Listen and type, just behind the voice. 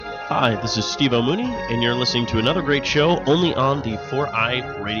Hi, this is Steve O'Mooney, and you're listening to another great show only on the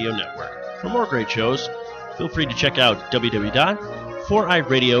 4i Radio Network. For more great shows, feel free to check out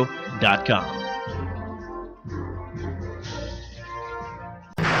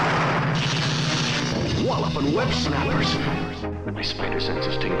www.4iradio.com. Wallopin' web snappers. My spider sense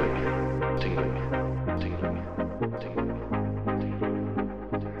is tingling. Tingling. Tingling. Tingling.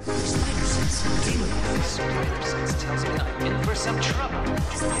 Spider sense tells me I'm in for some trouble. My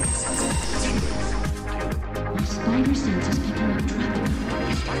spider sense is picking up trouble.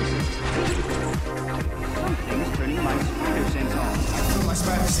 Something's turning my spider sense on. I feel my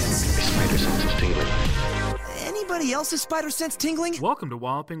spider sense. My spider sense is tingling. Anybody else's spider sense tingling? Welcome to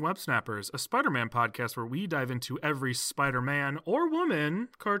Walloping Web Snappers, a Spider-Man podcast where we dive into every Spider-Man or woman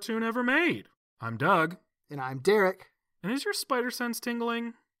cartoon ever made. I'm Doug. And I'm Derek. And is your spider sense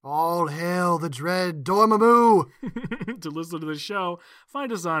tingling? All hail the dread Dormammu! To listen to the show,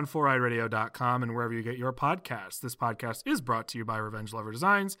 find us on 4iRadio.com and wherever you get your podcasts. This podcast is brought to you by Revenge Lover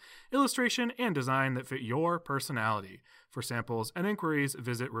Designs, illustration and design that fit your personality. For samples and inquiries,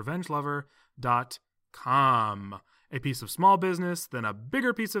 visit revengelover.com. A piece of small business, then a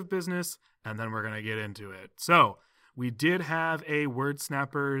bigger piece of business, and then we're going to get into it. So, we did have a Word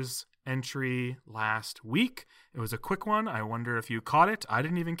Snappers entry last week. It was a quick one. I wonder if you caught it. I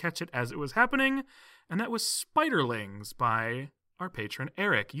didn't even catch it as it was happening. And that was Spiderlings by our patron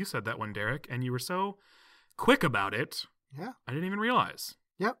Eric. You said that one, Derek, and you were so quick about it. Yeah. I didn't even realize.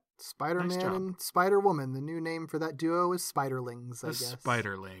 Yep. Spider-Man Nice job. and Spider-Woman. The new name for that duo is Spiderlings, I The guess.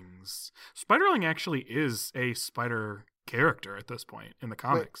 Spiderlings. Spiderling actually is a spider character at this point in the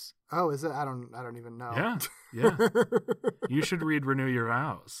comics. Oh, is it? I don't even know. Yeah. Yeah. You should read Renew Your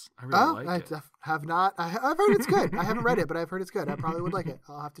Vows. I really like it. Have not. I've heard it's good. I haven't read it, but I've heard it's good. I probably would like it.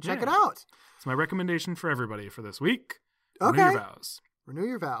 I'll have to check Yeah. it out. It's my recommendation for everybody for this week. Okay. Renew Your Vows. Renew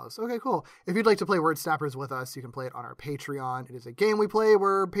Your Vows. Okay, cool. If you'd like to play Word Snappers with us, you can play it on our Patreon. It is a game we play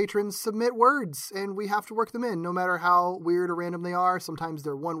where patrons submit words, and we have to work them in, no matter how weird or random they are. Sometimes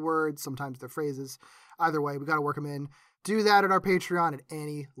they're one word, sometimes they're phrases. Either way, we got to work them in. Do that on our Patreon at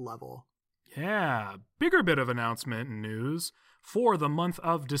any level. Yeah, bigger bit of announcement and news. For the month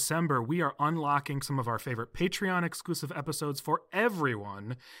of December, we are unlocking some of our favorite Patreon exclusive episodes for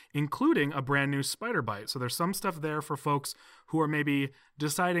everyone, including a brand new Spider Bite. So there's some stuff there for folks who are maybe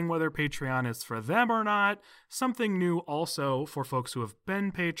deciding whether Patreon is for them or not. Something new also for folks who have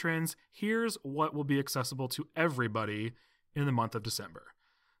been patrons. Here's what will be accessible to everybody in the month of December.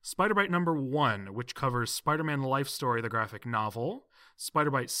 Spider-Bite number 1, which covers Spider-Man Life Story, the graphic novel.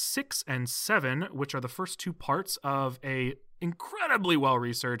 Spider-Bite 6 and 7, which are the first two parts of a incredibly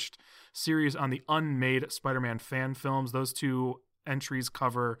well-researched series on the unmade Spider-Man fan films. Those two entries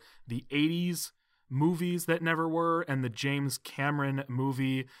cover the 80s movies that never were and the James Cameron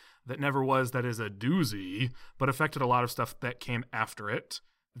movie that never was, that is a doozy, but affected a lot of stuff that came after it.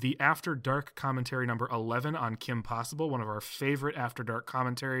 The After Dark commentary number 11 on Kim Possible, one of our favorite After Dark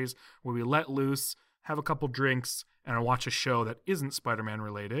commentaries, where we let loose, have a couple drinks, and watch a show that isn't Spider-Man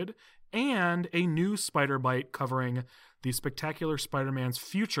related, and a new Spider Bite covering the Spectacular Spider-Man's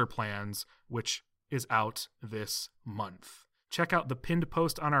future plans, which is out this month. Check out the pinned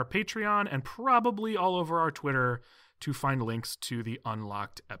post on our Patreon and probably all over our Twitter to find links to the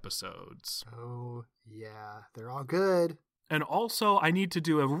unlocked episodes. Oh, yeah. They're all good. And also, I need to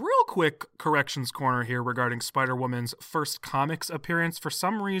do a real quick corrections corner here regarding Spider-Woman's first comics appearance. For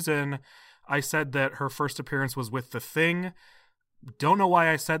some reason, I said that her first appearance was with The Thing. Don't know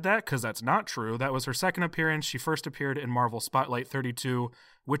why I said that, because that's not true. That was her second appearance. She first appeared in Marvel Spotlight 32,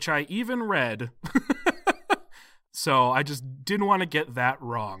 which I even read. So I just didn't want to get that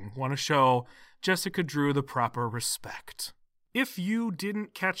wrong. Want to show Jessica Drew the proper respect. If you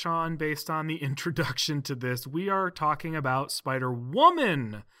didn't catch on based on the introduction to this, we are talking about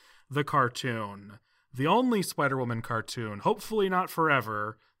Spider-Woman, the cartoon. The only Spider-Woman cartoon. Hopefully not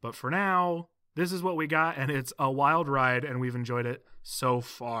forever, but for now, this is what we got, and it's a wild ride, and we've enjoyed it so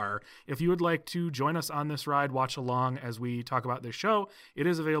far. If you would like to join us on this ride, watch along as we talk about this show, it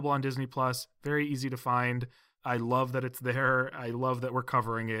is available on Disney+. Very easy to find. I love that it's there. I love that we're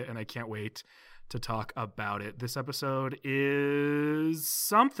covering it, and I can't wait to talk about it. This episode is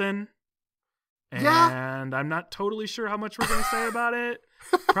something. And I'm not totally sure how much we're going to say about it.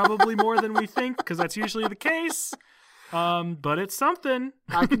 Probably more than we think, because that's usually the case. But it's something.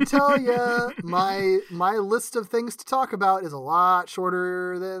 I can tell you, my list of things to talk about is a lot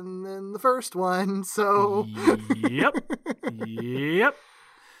shorter than the first one. So, Yep.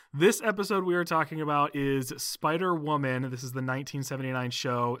 This episode we are talking about is Spider-Woman. This is the 1979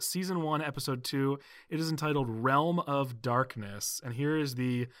 show, Season 1, Episode 2. It is entitled Realm of Darkness. And here is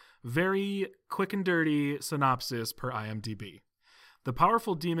the very quick and dirty synopsis per IMDb. The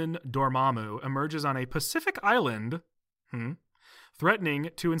powerful demon Dormammu emerges on a Pacific island, threatening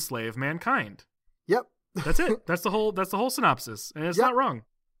to enslave mankind. Yep. That's it. That's the whole synopsis. And it's not wrong.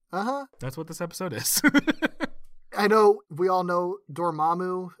 Uh-huh. That's what this episode is. I know we all know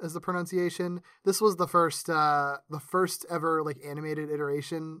Dormammu as the pronunciation. This was the first ever like animated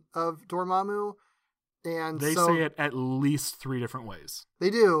iteration of Dormammu, and they say it at least 3 different ways. They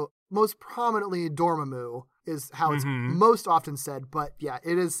do. Most prominently, Dormammu is how it's most often said, but yeah,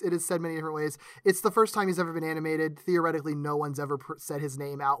 it is said many different ways. It's the first time he's ever been animated. Theoretically, no one's ever said his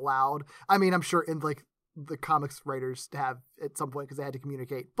name out loud. I mean, I'm sure in like the comics writers have at some point because they had to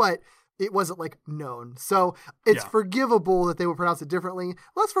communicate, but it wasn't like known. So it's forgivable that they would pronounce it differently.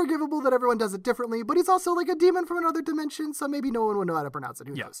 Less forgivable that everyone does it differently, but he's also like a demon from another dimension. So maybe no one would know how to pronounce it.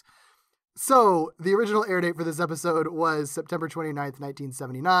 Who knows? So the original air date for this episode was September 29th,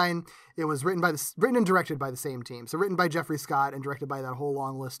 1979. It was written and directed by the same team. So written by Jeffrey Scott and directed by that whole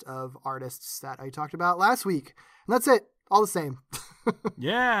long list of artists that I talked about last week. And that's it. All the same.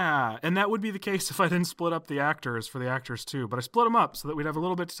 Yeah, and that would be the case if I didn't split up the actors for the actors too. But I split them up so that we'd have a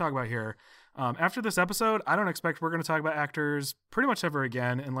little bit to talk about here. After this episode, I don't expect we're going to talk about actors pretty much ever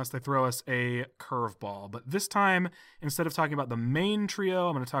again unless they throw us a curveball. But this time, instead of talking about the main trio,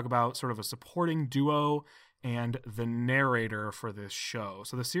 I'm going to talk about sort of a supporting duo and the narrator for this show.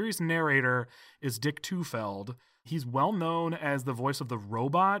 So the series narrator is Dick Tufeld. He's well known as the voice of the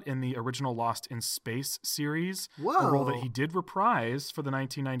robot in the original Lost in Space series, a role that he did reprise for the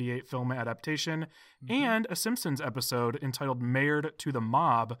 1998 film adaptation, and a Simpsons episode entitled Mayor to the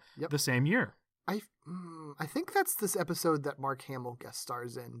Mob the same year. I think that's this episode that Mark Hamill guest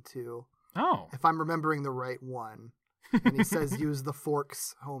stars in, too. Oh. If I'm remembering the right one. And he says, use the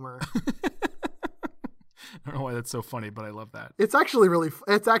forks, Homer. I don't know why that's so funny, but I love that. It's actually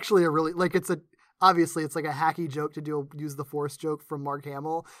obviously it's like a hacky joke to use the force joke from Mark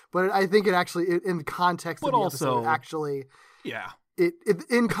Hamill, but I think it actually, in context of the episode, actually,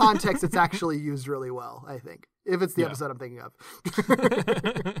 in context, it's actually used really well, I think, if it's the episode I'm thinking of.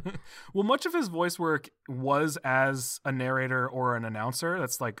 Well, much of his voice work was as a narrator or an announcer.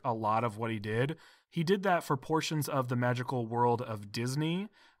 That's like a lot of what he did. He did that for portions of The Magical World of Disney,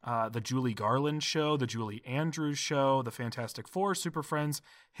 the Julie Garland Show, the Julie Andrews Show, The Fantastic Four, Super Friends,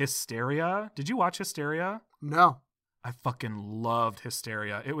 Hysteria. Did you watch Hysteria? No. I fucking loved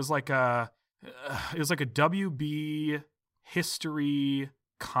Hysteria. It was like a WB history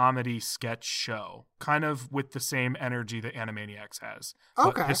comedy sketch show, kind of with the same energy that Animaniacs has,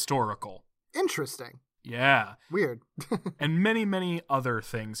 but historical. Interesting. Yeah. Weird. And many, many other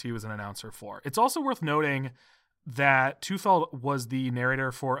things he was an announcer for. It's also worth noting that Tufeld was the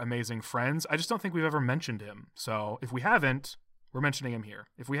narrator for Amazing Friends. I just don't think we've ever mentioned him. So if we haven't, we're mentioning him here.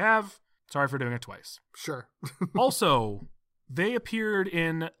 If we have, sorry for doing it twice. Sure. Also, they appeared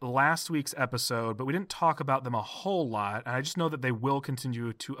in last week's episode, but we didn't talk about them a whole lot. And I just know that they will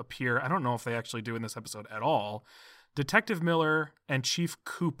continue to appear. I don't know if they actually do in this episode at all. Detective Miller and Chief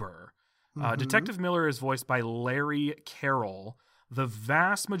Cooper. Detective Miller is voiced by Larry Carroll. The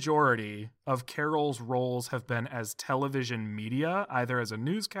vast majority of Carroll's roles have been as television media, either as a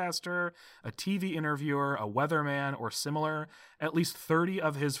newscaster, a TV interviewer, a weatherman, or similar. At least 30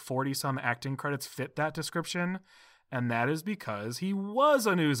 of his 40-some acting credits fit that description, and that is because he was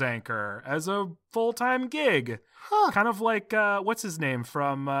a news anchor as a full-time gig. Kind of like, what's his name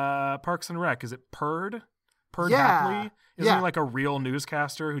from Parks and Rec? Is it Perd? Perd Hapley? Isn't he like a real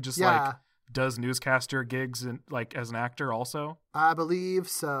newscaster who just like does newscaster gigs and like as an actor also? I believe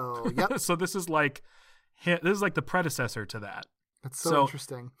so. Yep. So this is like the predecessor to that. That's so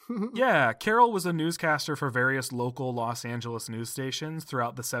interesting. Yeah, Carroll was a newscaster for various local Los Angeles news stations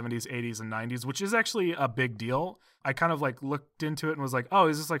throughout the 70s, 80s, and 90s, which is actually a big deal. I kind of like looked into it and was like, oh,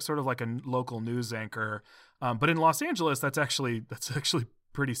 is this like sort of like a local news anchor? But in Los Angeles, that's actually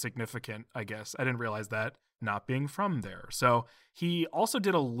pretty significant, I guess. I didn't realize that, not being from there. So he also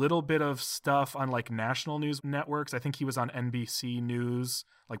did a little bit of stuff on like national news networks. I think he was on NBC News,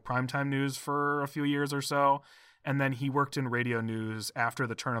 like primetime news for a few years or so. And then he worked in radio news after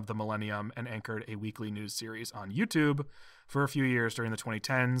the turn of the millennium and anchored a weekly news series on YouTube for a few years during the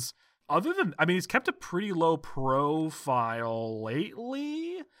 2010s. He's kept a pretty low profile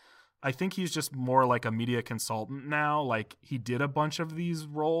lately. I think he's just more like a media consultant now. Like he did a bunch of these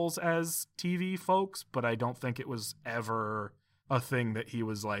roles as TV folks, but I don't think it was ever a thing that he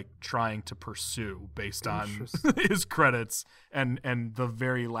was like trying to pursue based on Interesting. his credits and the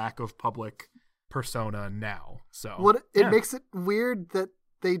very lack of public persona now. So It makes it weird that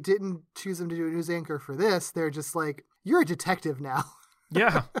they didn't choose him to do a news anchor for this. They're just like, you're a detective now.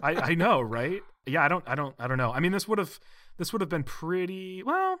 Yeah, I know, right? Yeah, I don't know. I mean, this would have been pretty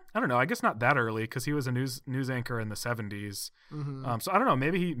well. I don't know. I guess not that early because he was a news anchor in the 70s. Mm-hmm. So I don't know.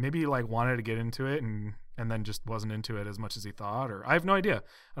 Maybe he like wanted to get into it and then just wasn't into it as much as he thought. Or I have no idea.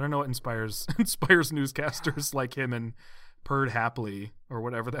 I don't know what inspires newscasters like him and Perd Hapley or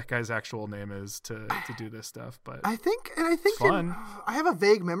whatever that guy's actual name is to do this stuff. But I think fun. I have a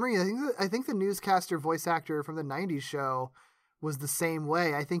vague memory. I think the newscaster voice actor from the 90s show was the same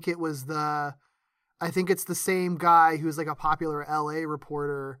way. I think it's the same guy who's like a popular LA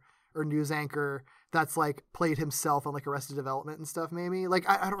reporter or news anchor that's like played himself on like Arrested Development and stuff maybe. Like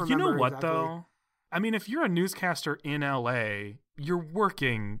I don't remember. You know what exactly. though? I mean, if you're a newscaster in LA, you're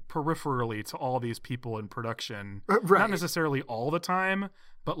working peripherally to all these people in production. Right. Not necessarily all the time,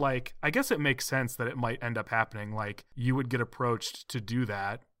 but like I guess it makes sense that it might end up happening. Like you would get approached to do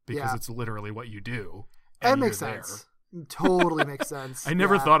that because it's literally what you do. That and makes you're there. sense. Totally makes sense. I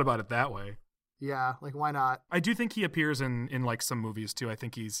never Yeah. thought about it that way. Yeah, like why not? I do think he appears in like some movies too. I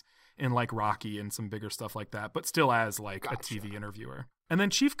think he's in like Rocky and some bigger stuff like that, but still as like a TV interviewer. And then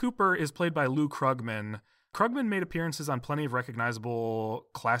Chief Cooper is played by Lou Krugman. Krugman made appearances on plenty of recognizable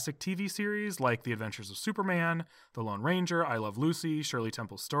classic TV series like The Adventures of Superman, The Lone Ranger, I Love Lucy, Shirley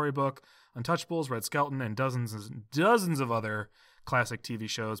Temple's Storybook, Untouchables, Red Skelton, and dozens of other classic TV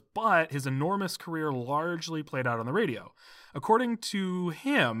shows, but his enormous career largely played out on the radio. According to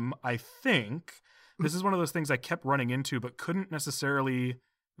him, I think, this is one of those things I kept running into but couldn't necessarily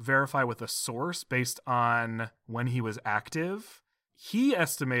verify with a source based on when he was active. He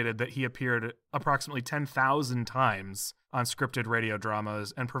estimated that he appeared approximately 10,000 times on scripted radio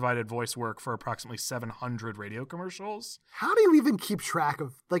dramas and provided voice work for approximately 700 radio commercials. How do you even keep track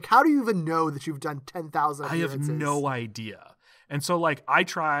of, like, how do you even know that you've done 10,000 appearances? I have no idea. And so, like, I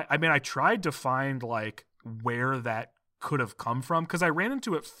tried to find, like, where that could have come from, because I ran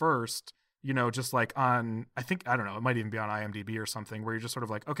into it first, you know, just like on, I don't know, it might even be on IMDb or something, where you're just sort of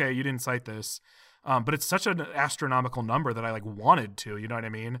like, okay, you didn't cite this. But it's such an astronomical number that I like wanted to, you know what I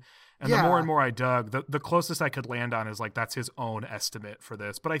mean? And the more and more I dug, the closest I could land on is like, that's his own estimate for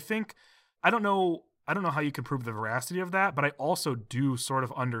this. But I think, I don't know how you can prove the veracity of that, but I also do sort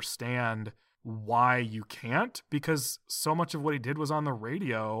of understand why you can't, because so much of what he did was on the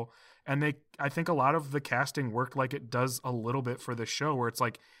radio. And I think a lot of the casting worked like it does a little bit for this show, where it's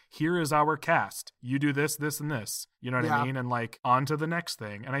like, here is our cast. You do this, this, and this. You know what I mean? And like, on to the next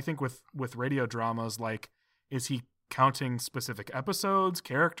thing. And I think with radio dramas, like, is he counting specific episodes,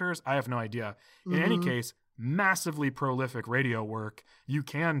 characters? I have no idea. In any case, massively prolific radio work. You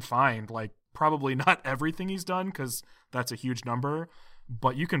can find, like, probably not everything he's done, because that's a huge number,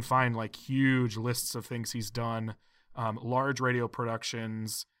 but you can find like huge lists of things he's done, large radio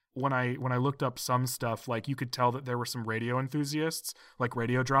productions. When I looked up some stuff, like, you could tell that there were some radio enthusiasts, like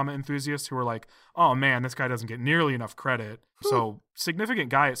radio drama enthusiasts, who were like, oh man, this guy doesn't get nearly enough credit. So significant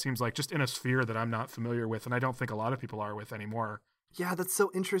guy, it seems like, just in a sphere that I'm not familiar with, and I don't think a lot of people are with anymore. Yeah, that's so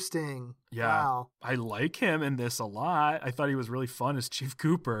interesting. Yeah. Wow. I like him in this a lot. I thought he was really fun as Chief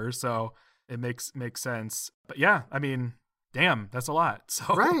Cooper, so it makes sense. But yeah, I mean, damn, that's a lot.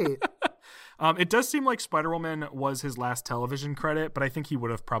 So Right. It does seem like Spider-Woman was his last television credit, but I think he would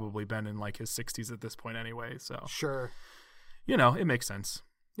have probably been in like his 60s at this point anyway. So Sure. you know, it makes sense.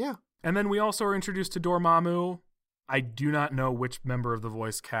 Yeah. And then we also are introduced to Dormammu. I do not know which member of the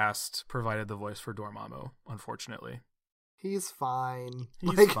voice cast provided the voice for Dormammu, unfortunately. He's fine.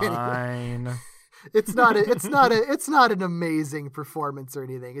 He's fine. It's not an amazing performance or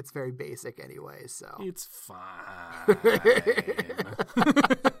anything. It's very basic anyway, so. It's fine.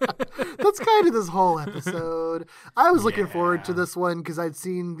 That's kind of this whole episode. I was looking forward to this one because I'd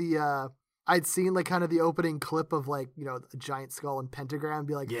seen like kind of the opening clip of like, you know, a giant skull and pentagram,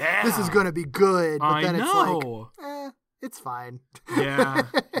 be like, this is going to be good. But then it's like, it's fine. Yeah.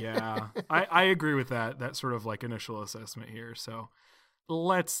 I agree with that sort of like initial assessment here. So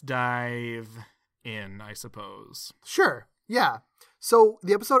let's dive in, I suppose. Sure. Yeah. So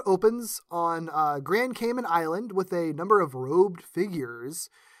the episode opens on Grand Cayman Island with a number of robed figures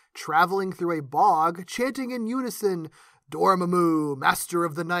traveling through a bog, chanting in unison, Dormammu, Master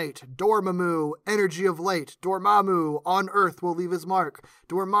of the Night, Dormammu, Energy of Light, Dormammu, on Earth will leave his mark,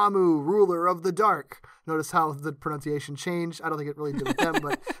 Dormammu, Ruler of the Dark. Notice how the pronunciation changed. I don't think it really did with them,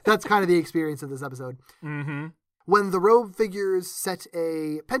 but that's kind of the experience of this episode. Mm-hmm. When the robe figures set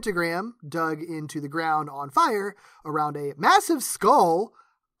a pentagram dug into the ground on fire around a massive skull.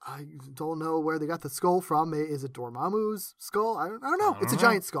 I don't know where they got the skull from. Is it Dormammu's skull? I don't know. It's a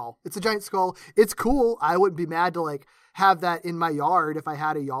giant skull. It's a giant skull. It's cool. I wouldn't be mad to like have that in my yard if I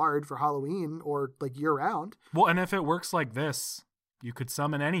had a yard for Halloween or like year round. Well, and if it works like this, you could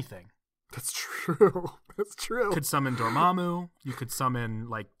summon anything. That's true. That's true. You could summon Dormammu. You could summon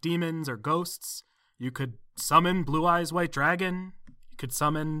like demons or ghosts. You could summon Blue Eyes White Dragon. You could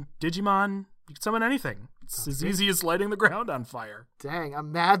summon Digimon. You could summon anything. It's as easy as lighting the ground on fire. Dang,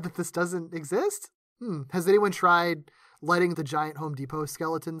 I'm mad that this doesn't exist. Has anyone tried lighting the giant Home Depot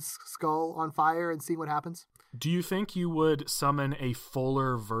skeleton's skull on fire and seeing what happens? Do you think you would summon a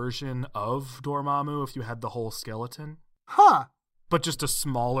fuller version of Dormammu if you had the whole skeleton? Huh. But just a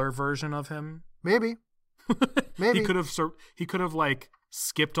smaller version of him? Maybe. Maybe. He could have like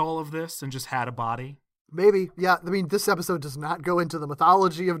skipped all of this and just had a body. Maybe. Yeah. I mean, this episode does not go into the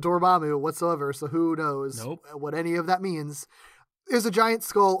mythology of Dormammu whatsoever, so who knows what any of that means. There's a giant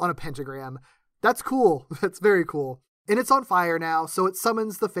skull on a pentagram. That's cool. That's very cool. And it's on fire now, so it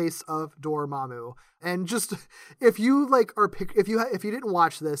summons the face of Dormammu. And just if you like are if you didn't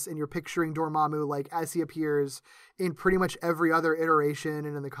watch this and you're picturing Dormammu like as he appears in pretty much every other iteration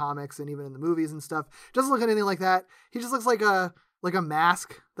and in the comics and even in the movies and stuff, doesn't look anything like that. He just looks like a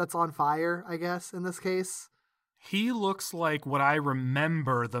mask that's on fire, I guess, in this case. He looks like what I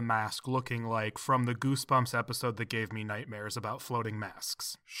remember the mask looking like from the Goosebumps episode that gave me nightmares about floating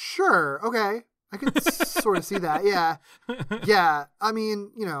masks. Sure. Okay. I could sort of see that. Yeah. Yeah. I mean,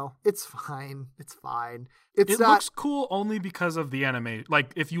 you know, it's fine. It's fine. It looks cool only because of the anime.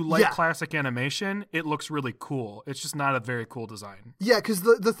 Like, if you like classic animation, it looks really cool. It's just not a very cool design. Yeah, because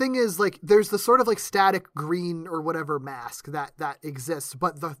the thing is, like, there's the sort of, like, static green or whatever mask that exists,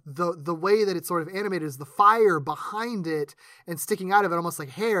 but the way that it's sort of animated is the fire behind it and sticking out of it almost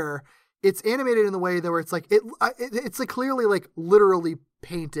like hair. It's animated in the way that where it's like, it's like clearly, like, literally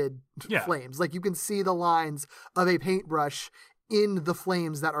painted flames. Like, you can see the lines of a paintbrush in the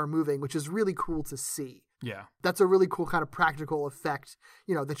flames that are moving, which is really cool to see. Yeah. That's a really cool kind of practical effect,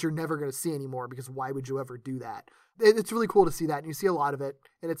 you know, that you're never going to see anymore, because why would you ever do that? It's really cool to see that, and you see a lot of it,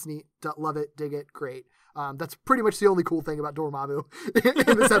 and it's neat. Love it, dig it, great. That's pretty much the only cool thing about Dormammu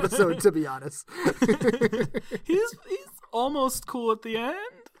in this episode, to be honest. He's almost cool at the end.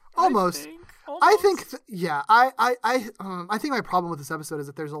 Almost. I think I think my problem with this episode is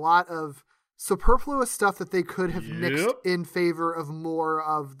that there's a lot of superfluous stuff that they could have nixed in favor of more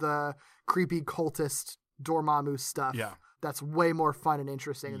of the creepy cultist Dormammu stuff. Yeah. That's way more fun and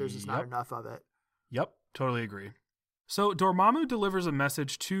interesting, and there's just not enough of it. Yep, totally agree. So Dormammu delivers a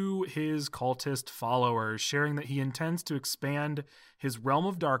message to his cultist followers, sharing that he intends to expand his realm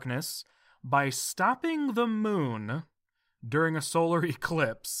of darkness by stopping the moon during a solar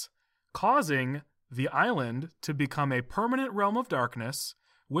eclipse, causing the island to become a permanent realm of darkness,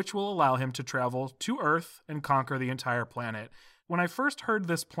 which will allow him to travel to Earth and conquer the entire planet. When I first heard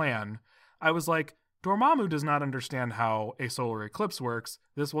this plan, I was like, Dormammu does not understand how a solar eclipse works.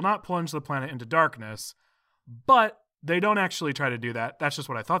 This will not plunge the planet into darkness. But they don't actually try to do that. That's just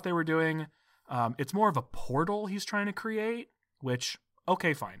what I thought they were doing. It's more of a portal he's trying to create, which,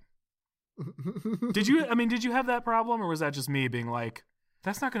 okay, fine. Did you have that problem, or was that just me being like,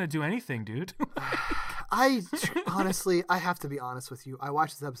 that's not going to do anything, dude? Honestly, I have to be honest with you. I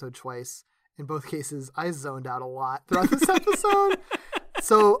watched this episode twice. In both cases, I zoned out a lot throughout this episode.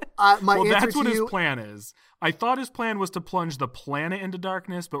 So my answer that's what to you, his plan is. I thought his plan was to plunge the planet into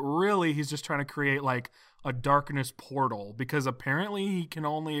darkness, but really he's just trying to create like a darkness portal, because apparently he can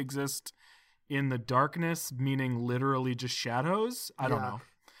only exist in the darkness, meaning literally just shadows. I don't know.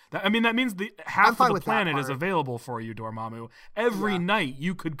 That means the half of the planet is available for you, Dormammu. Every night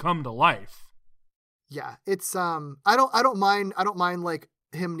you could come to life. Yeah, it's I don't mind like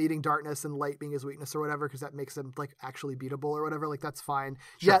him needing darkness and light being his weakness or whatever, because that makes him like actually beatable or whatever. Like, that's fine.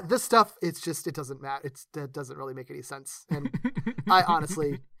 Sure. Yeah, this stuff, it doesn't matter. It doesn't really make any sense. And I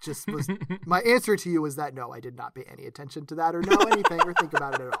honestly just my answer to you was that no, I did not pay any attention to that or know anything or think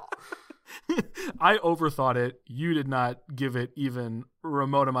about it at all. I overthought it. You did not give it even a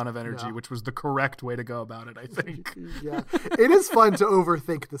remote amount of energy, which was the correct way to go about it, I think. Yeah. It is fun to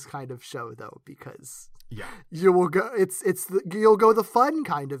overthink this kind of show, though, because you will go you'll go the fun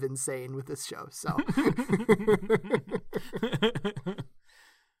kind of insane with this show. So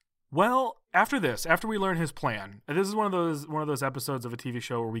well, after we learn his plan, and this is one of those episodes of a TV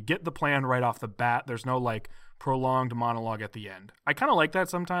show where we get the plan right off the bat. There's no like prolonged monologue at the end. I kind of like that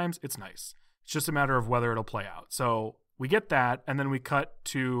sometimes. It's nice. It's just a matter of whether it'll play out. So we get that, and then we cut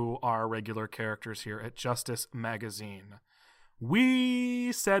to our regular characters here at Justice Magazine.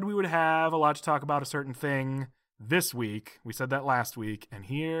 We said we would have a lot to talk about a certain thing this week. We said that last week, and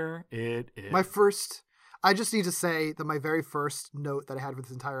here it is. I just need to say that my very first note that I had for this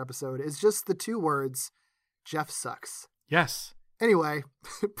entire episode is just the 2 words, Jeff sucks. Yes. Anyway,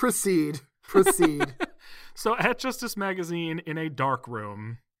 proceed. So at Justice Magazine in a dark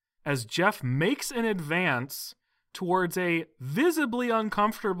room, as Jeff makes an advance towards a visibly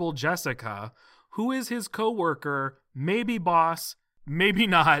uncomfortable Jessica, who is his coworker, maybe boss, maybe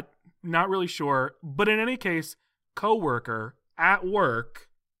not really sure, but in any case, coworker at work,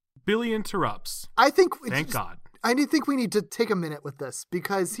 Billy interrupts. Thank God. I think we need to take a minute with this,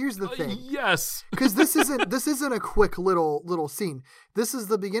 because here's the thing. Yes. Because this isn't a quick little scene. This is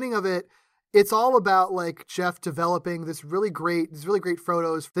the beginning of it. It's all about like Jeff developing these really great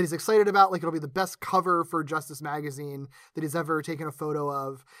photos that he's excited about. Like it'll be the best cover for Justice Magazine that he's ever taken a photo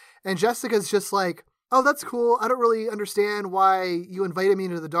of. And Jessica's just like, oh, that's cool. I don't really understand why you invited me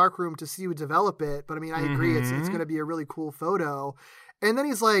into the dark room to see you develop it. But I mean, I agree. It's going to be a really cool photo. And then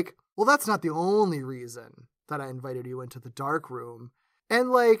he's like, well, that's not the only reason that I invited you into the dark room.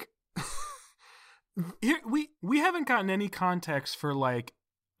 And like, here, we haven't gotten any context for like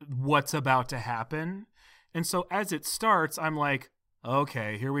what's about to happen. And so as it starts, I'm like,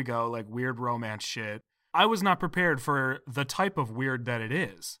 okay, here we go. Like weird romance shit. I was not prepared for the type of weird that it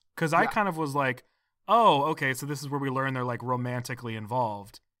is. Cause I kind of was like, oh, okay. So this is where we learn they're like romantically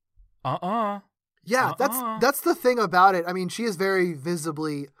involved. Yeah. That's the thing about it. I mean, she is very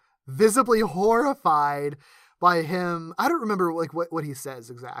visibly horrified by him. I don't remember like what he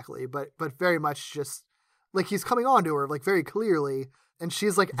says exactly, but very much just like he's coming on to her like very clearly. And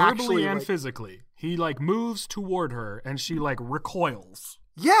she's like verbally actually and like, physically. He like moves toward her and she like recoils.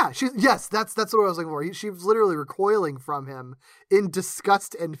 Yeah, that's what I was looking for. She was literally recoiling from him in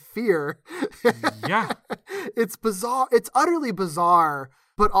disgust and fear. Yeah. It's bizarre. It's utterly bizarre,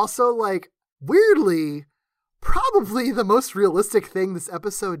 but also like weirdly probably the most realistic thing this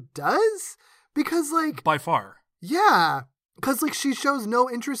episode does, because like by far. Yeah, because like she shows no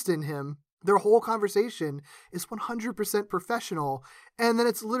interest in him. Their whole conversation is 100% professional. And then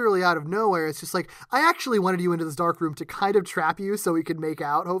it's literally out of nowhere. It's just like, I actually wanted you into this dark room to kind of trap you so we could make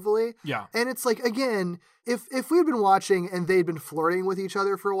out, hopefully. Yeah. And it's like, again, if we had been watching and they'd been flirting with each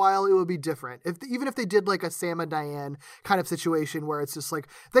other for a while, it would be different. Even if they did like a Sam and Diane kind of situation where it's just like,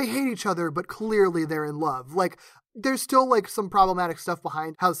 they hate each other, but clearly they're in love. Like, there's still like some problematic stuff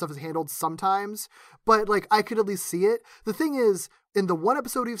behind how stuff is handled sometimes, but like I could at least see it. The thing is, in the one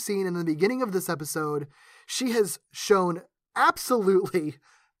episode we've seen in the beginning of this episode, she has shown absolutely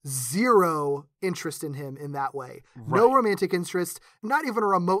zero interest in him in that way. Right. No romantic interest, not even a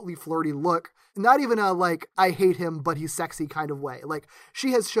remotely flirty look, not even a like, I hate him, but he's sexy kind of way. Like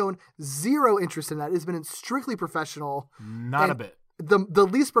she has shown zero interest in that. It's been strictly professional. Not a bit. The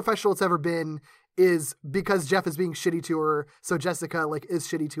least professional it's ever been is because Jeff is being shitty to her. So Jessica like is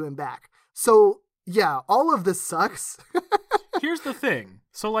shitty to him back. So yeah, all of this sucks. Here's the thing.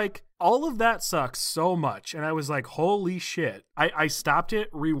 So like all of that sucks so much. And I was like, holy shit. I stopped it,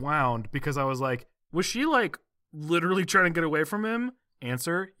 rewound, because I was like, was she like literally trying to get away from him?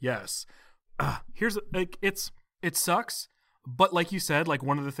 Answer, yes. Here's like, it sucks. But like you said, like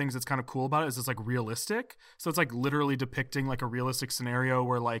one of the things that's kind of cool about it is it's like realistic. So it's like literally depicting like a realistic scenario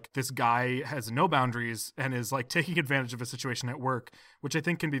where like this guy has no boundaries and is like taking advantage of a situation at work, which I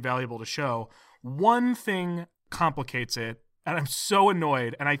think can be valuable to show. One thing complicates it, and I'm so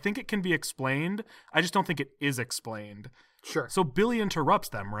annoyed, and I think it can be explained. I just don't think it is explained. Sure. So Billy interrupts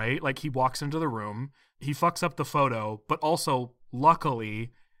them, right? Like he walks into the room, he fucks up the photo, but also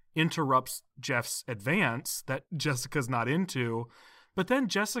luckily interrupts Jeff's advance that Jessica's not into. But then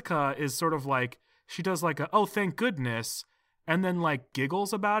Jessica is sort of like, she does like a, oh, thank goodness, and then like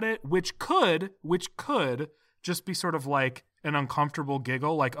giggles about it, which could just be sort of like an uncomfortable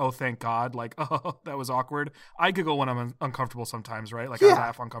giggle, like, oh, thank God, like, oh, that was awkward. I giggle when I'm uncomfortable sometimes, right? Like I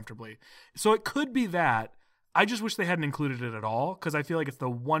laugh uncomfortably. So it could be that. I just wish they hadn't included it at all, because I feel like it's the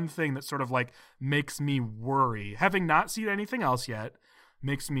one thing that sort of like makes me worry. Having not seen anything else yet,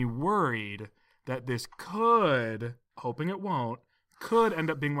 makes me worried that this could, hoping it won't, could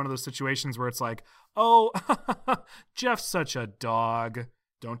end up being one of those situations where it's like, oh, Jeff's such a dog.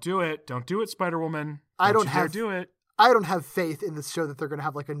 Don't do it. Don't do it, Spider-Woman. Don't dare do it. I don't have faith in this show that they're going to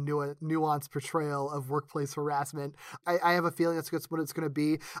have like a nuanced portrayal of workplace harassment. I have a feeling that's what it's going to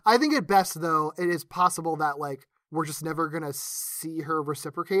be. I think at best, though, it is possible that like we're just never going to see her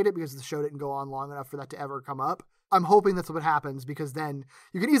reciprocate it because the show didn't go on long enough for that to ever come up. I'm hoping that's what happens, because then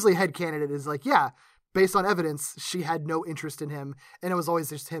you can easily headcanon it as like, yeah, based on evidence, she had no interest in him, and it was always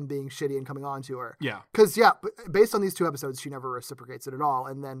just him being shitty and coming on to her. Yeah. Because, based on these 2 episodes, she never reciprocates it at all.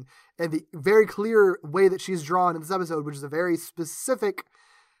 And the very clear way that she's drawn in this episode, which is a very specific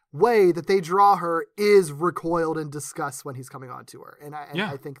way that they draw her, is recoiled in disgust when he's coming on to her. And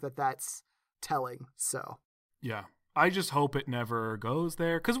I think that that's telling. So, yeah. I just hope it never goes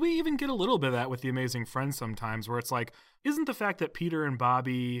there. Because we even get a little bit of that with The Amazing Friends sometimes, where it's like, isn't the fact that Peter and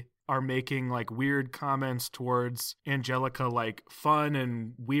Bobby are making like weird comments towards Angelica like fun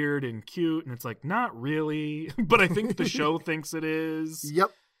and weird and cute? And it's like, not really. But I think the show thinks it is.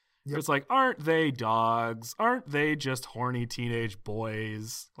 Yep. It's like, aren't they dogs? Aren't they just horny teenage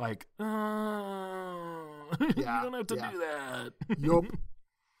boys? Like, you don't have to do that. Yup.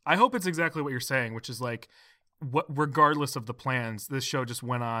 I hope it's exactly what you're saying, which is like, regardless of the plans, this show just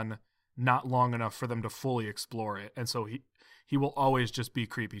went on not long enough for them to fully explore it, and so he will always just be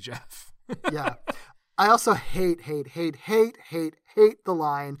creepy Jeff. Yeah. I also hate the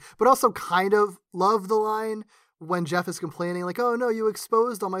line, but also kind of love the line when Jeff is complaining, like, oh no, you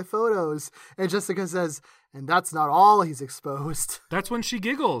exposed all my photos. And Jessica says, and that's not all he's exposed. That's when she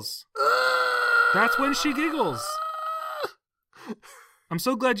giggles. That's when she giggles. I'm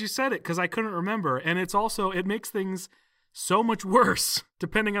so glad you said it, because I couldn't remember. And it's also, it makes things so much worse,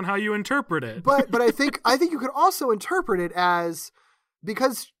 depending on how you interpret it. But I think you could also interpret it as,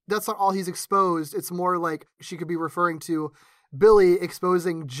 because that's not all he's exposed, it's more like she could be referring to Billy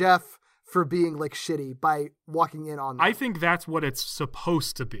exposing Jeff for being like shitty by walking in on them. I think that's what it's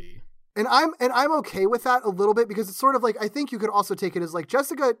supposed to be. And I'm okay with that a little bit, because it's sort of like, I think you could also take it as like,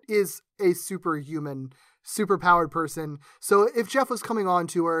 Jessica is a superhuman, superpowered person. So if Jeff was coming on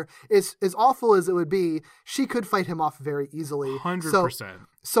to her, as awful as it would be, she could fight him off very easily. 100%.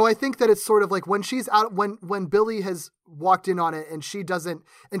 So I think that it's sort of like when she's out, when Billy has walked in on it and she doesn't,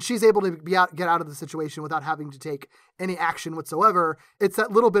 and she's able to get out of the situation without having to take any action whatsoever. It's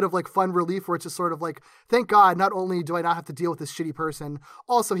that little bit of like fun relief where it's just sort of like, thank God, not only do I not have to deal with this shitty person,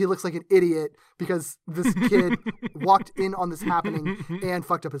 also he looks like an idiot because this kid walked in on this happening and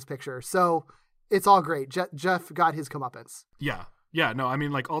fucked up his picture. So it's all great. Jeff got his comeuppance. Yeah. Yeah. No, I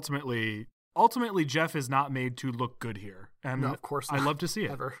mean, like, ultimately, Jeff is not made to look good here. And no, of course not. I love to see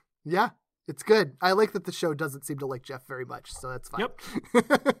it. Ever. Yeah. It's good. I like that the show doesn't seem to like Jeff very much, so that's fine. Yep.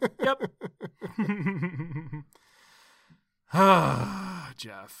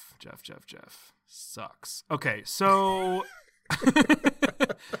 Jeff sucks. Okay, so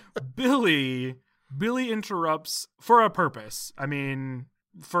Billy interrupts for a purpose. I mean,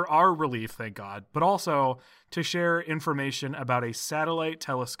 for our relief, thank God, but also to share information about a satellite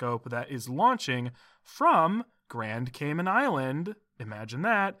telescope that is launching from Grand Cayman Island, imagine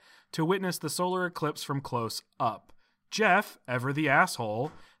that, to witness the solar eclipse from close up. Jeff, ever the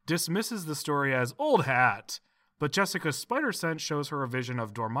asshole, dismisses the story as old hat, but Jessica's spider sense shows her a vision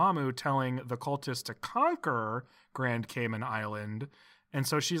of Dormammu telling the cultists to conquer Grand Cayman Island, and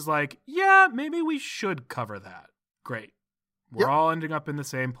so she's like, yeah, maybe we should cover that. Great. We're all ending up in the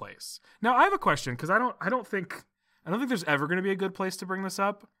same place. Now, I have a question, because I don't think there's ever going to be a good place to bring this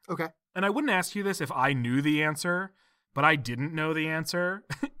up. Okay. And I wouldn't ask you this if I knew the answer, but I didn't know the answer.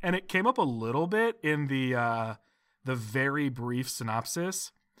 And it came up a little bit in the very brief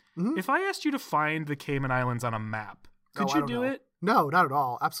synopsis. Mm-hmm. If I asked you to find the Cayman Islands on a map, could you do it? No, not at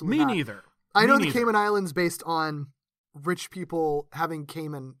all. Absolutely not. Me neither. I know the Cayman Islands based on rich people having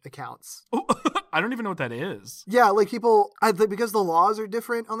Cayman accounts. Oh, I don't even know what that is. Yeah, like people, because the laws are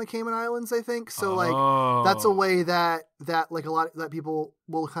different on the Cayman Islands, I think. So like that's a way that like that people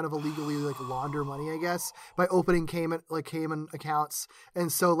will kind of illegally like launder money, I guess, by opening Cayman accounts.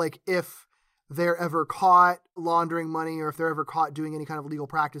 And so like if they're ever caught laundering money, or if they're ever caught doing any kind of illegal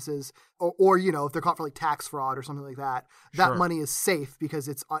practices, or you know, if they're caught for like tax fraud or something like that, that money is safe because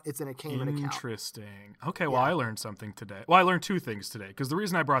it's in a Cayman account. Interesting. Okay, well, I learned something today. Well, I learned two things today, because the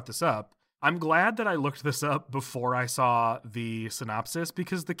reason I brought this up, I'm glad that I looked this up before I saw the synopsis,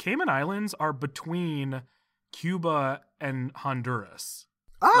 because the Cayman Islands are between Cuba and Honduras.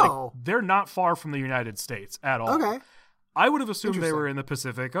 Oh. Like, they're not far from the United States at all. Okay. I would have assumed they were in the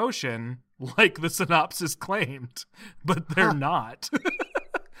Pacific Ocean, like the synopsis claimed, but they're not.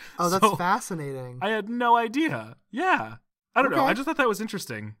 Oh, that's fascinating. I had no idea. Yeah. I don't know. I just thought that was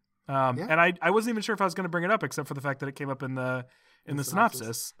interesting. And I wasn't even sure if I was going to bring it up, except for the fact that it came up in the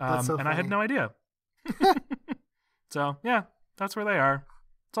synopsis. That's so and funny. I had no idea. So, yeah, that's where they are.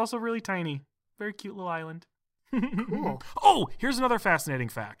 It's also really tiny. Very cute little island. Cool. Oh, here's another fascinating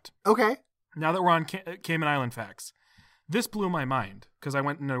fact. Okay. Now that we're on Cayman Island facts. This blew my mind because I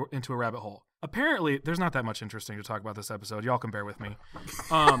went into a rabbit hole. Apparently, there's not that much interesting to talk about this episode. Y'all can bear with me.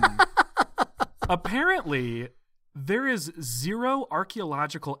 Apparently, there is zero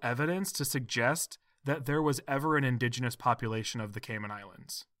archaeological evidence to suggest that there was ever an indigenous population of the Cayman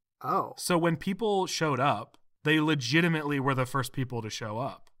Islands. Oh. So when people showed up, they legitimately were the first people to show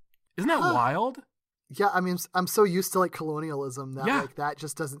up. Isn't that wild? Yeah, I mean, I'm so used to like colonialism that like that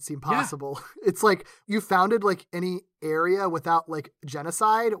just doesn't seem possible. It's like you founded like any area without like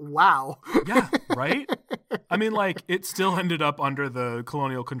genocide. Wow. Yeah, right? I mean, like it still ended up under the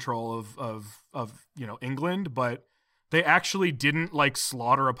colonial control of England, but they actually didn't like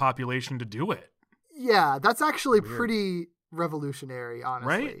slaughter a population to do it. Yeah, that's actually pretty revolutionary,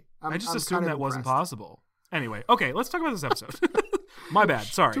 honestly. Right? I just assumed that wasn't impressed. possible. Anyway, okay, let's talk about this episode. My bad.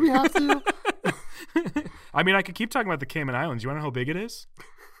 Sorry. Do we have to? I mean, I could keep talking about the Cayman Islands. You want to know how big it is?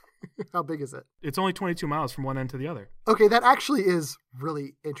 How big is it? It's only 22 miles from one end to the other. Okay, that actually is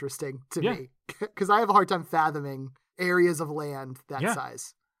really interesting to Yeah. me because I have a hard time fathoming areas of land that Yeah.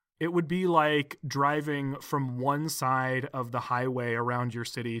 size. It would be like driving from one side of the highway around your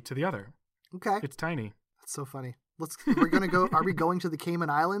city to the other. Okay, It's tiny. that's so funny. We're gonna go. Are we going to the Cayman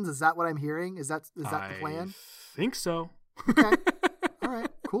Islands? Is that what I'm hearing? Is that the plan? I think so. Okay. All right.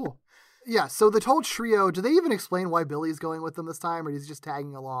 Cool. Yeah. So the whole trio. Do they even explain why Billy's going with them this time, or is he just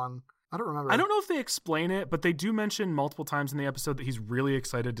tagging along? I don't remember. I don't know if they explain it, but they do mention multiple times in the episode that he's really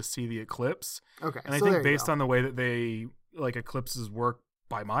excited to see the eclipse. Okay. And I so think there you based go. on the way that they like eclipses work,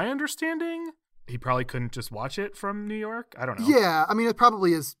 by my understanding, he probably couldn't just watch it from New York. I don't know. Yeah, I mean, it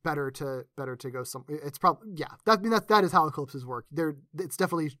probably is better to go some. It's probably that is how eclipses work. It's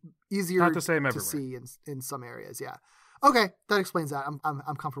definitely easier Not the same to everywhere. see in some areas. Yeah. Okay, that explains that.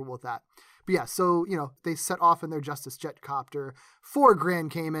 I'm comfortable with that. But yeah, so they set off in their Justice jet copter for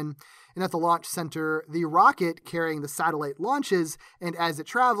Grand Cayman, and at the launch center, the rocket carrying the satellite launches, and as it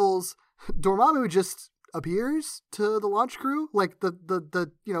travels, Dormammu just appears to the launch crew, like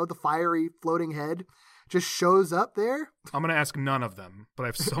the fiery floating head just shows up there, I'm going to ask none of them, but I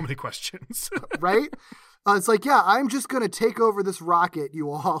have so many questions. right? It's like, yeah, I'm just gonna take over this rocket, you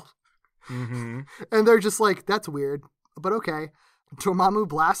all. Mm-hmm. And they're just like, that's weird, but okay. Dormammu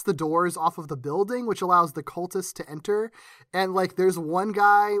blasts the doors off of the building, which allows the cultists to enter. And like, there's one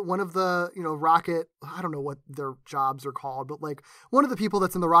guy, one of the, rocket, I don't know what their jobs are called, but like one of the people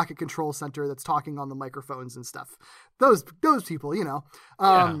that's in the rocket control center that's talking on the microphones and stuff. Those people,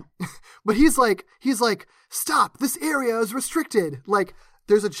 but he's like, stop, this area is restricted. Like,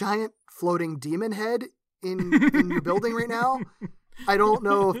 there's a giant floating demon head in your building right now. I don't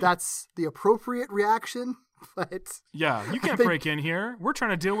know if that's the appropriate reaction, but Yeah, you can't break in here. We're trying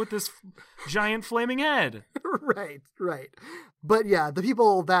to deal with this giant flaming head. right. But yeah, the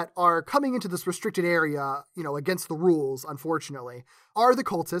people that are coming into this restricted area, against the rules, unfortunately, are the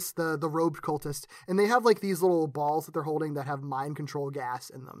cultists, the robed cultists, and they have like these little balls that they're holding that have mind control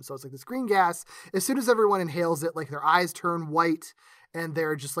gas in them. So it's like this green gas. As soon as everyone inhales it, like their eyes turn white. And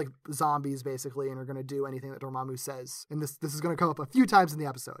they're just like zombies, basically, and are going to do anything that Dormammu says. And this is going to come up a few times in the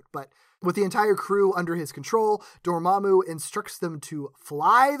episode. But with the entire crew under his control, Dormammu instructs them to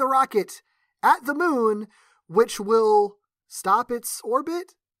fly the rocket at the moon, which will stop its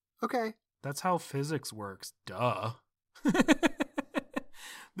orbit. Okay. That's how physics works. Duh.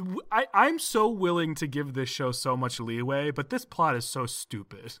 I'm so willing to give this show so much leeway, but this plot is so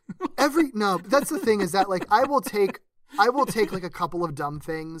stupid. That's the thing is that like I will take like a couple of dumb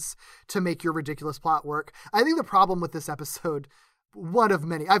things to make your ridiculous plot work. I think the problem with this episode, one of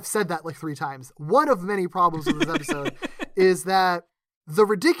many, I've said that like 3 times, one of many problems with this episode is that the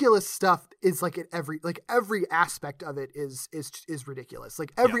ridiculous stuff is like every aspect of it is ridiculous.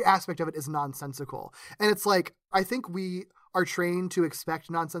 Like every aspect of it is nonsensical. And it's like, I think we are trained to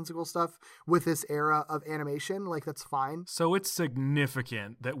expect nonsensical stuff with this era of animation. Like, that's fine. So it's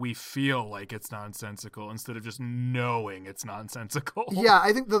significant that we feel like it's nonsensical instead of just knowing it's nonsensical. Yeah,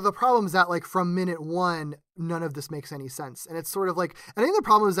 I think the problem is that, like, from minute 1, none of this makes any sense. And it's sort of like, I think the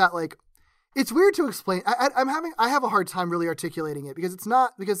problem is that, like, it's weird to explain. I have a hard time really articulating it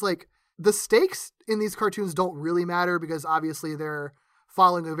because like the stakes in these cartoons don't really matter because obviously they're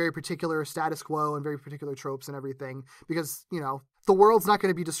following a very particular status quo and very particular tropes and everything because, the world's not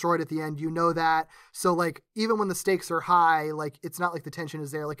going to be destroyed at the end. That. So like, even when the stakes are high, like it's not like the tension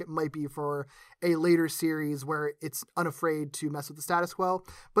is there. Like it might be for a later series where it's unafraid to mess with the status quo.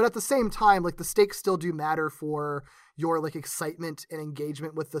 But at the same time, like the stakes still do matter for your like excitement and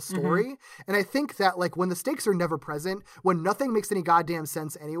engagement with the story. Mm-hmm. And I think that like when the stakes are never present, when nothing makes any goddamn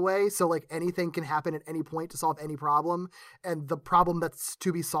sense anyway, so like anything can happen at any point to solve any problem, and the problem that's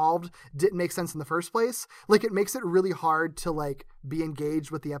to be solved didn't make sense in the first place, like it makes it really hard to like be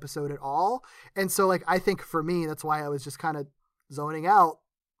engaged with the episode at all. And so like I think for me, that's why I was just kind of zoning out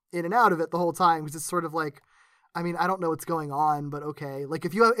in and out of it the whole time because it's sort of like, I mean, I don't know what's going on, but okay. Like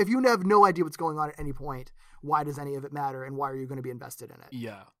if you have no idea what's going on at any point, why does any of it matter, and why are you going to be invested in it?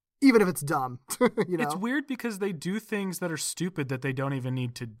 Yeah. Even if it's dumb, you know? It's weird because they do things that are stupid that they don't even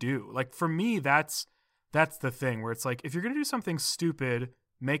need to do. Like for me, that's the thing where it's like, if you're going to do something stupid,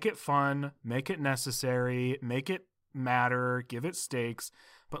 make it fun, make it necessary, make it matter, give it stakes.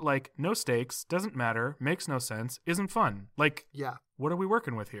 But like no stakes, doesn't matter, makes no sense, isn't fun. Like, yeah. What are we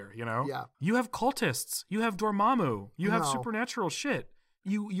working with here, you know? Yeah. You have cultists, you have Dormammu, you have No. supernatural shit.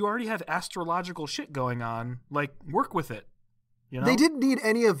 You already have astrological shit going on. Like, work with it. You know? They didn't need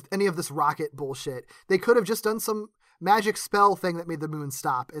any of this rocket bullshit. They could have just done some magic spell thing that made the moon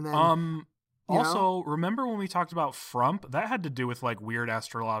stop, and then also, remember when we talked about Frump? That had to do with like weird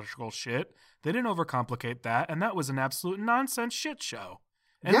astrological shit. They didn't overcomplicate that, and that was an absolute nonsense shit show.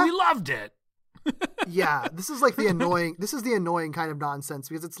 And Yeah. we loved it. Yeah, this is the annoying kind of nonsense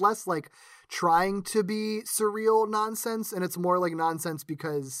because it's less like trying to be surreal nonsense, and it's more like nonsense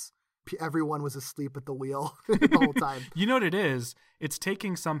because everyone was asleep at the wheel the whole time. You know what it is? It's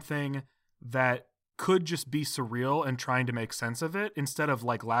taking something that could just be surreal and trying to make sense of it instead of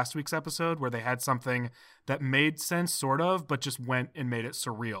like last week's episode where they had something that made sense sort of, but just went and made it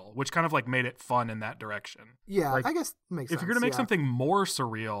surreal, which kind of like made it fun in that direction. Yeah, Like, I guess it makes sense. If you're going to make yeah. something more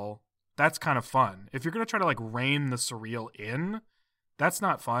surreal, that's kind of fun. If you're going to try to like rein the surreal in, that's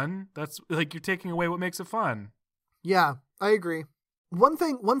not fun. That's like you're taking away what makes it fun. Yeah, I agree. One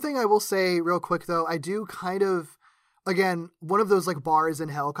thing I will say real quick though, I do kind of, again, one of those like bars in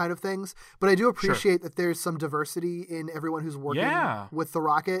hell kind of things, but I do appreciate that there's some diversity in everyone who's working with the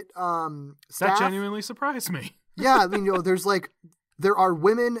Rocket staff. That genuinely surprised me. Yeah, I mean, there are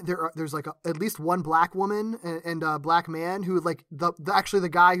women, there's like at least one black woman and a black man who like the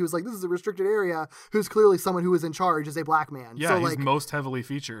guy who's like, this is a restricted area, who's clearly someone who is in charge is a black man. Yeah, so, he's like, most heavily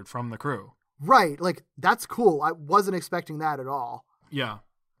featured from the crew. Right, like that's cool. I wasn't expecting that at all. Yeah.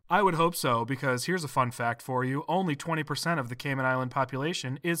 I would hope so, because here's a fun fact for you. Only 20% of the Cayman Island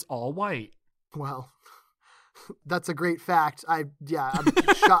population is all white. Well, that's a great fact. I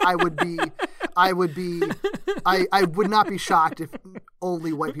would not be shocked if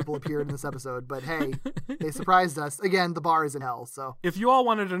only white people appeared in this episode, but hey, they surprised us. Again, the bar is in hell, so. If you all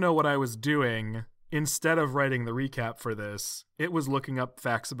wanted to know what I was doing, instead of writing the recap for this, it was looking up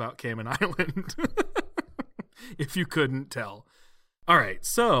facts about Cayman Island. If you couldn't tell. All right,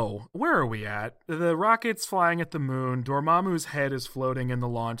 so where are we at? The rocket's flying at the moon. Dormammu's head is floating in the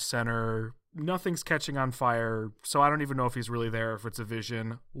launch center. Nothing's catching on fire, so I don't even know if he's really there, if it's a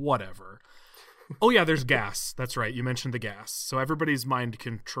vision. Whatever. Oh, yeah, there's gas. That's right. You mentioned the gas. So everybody's mind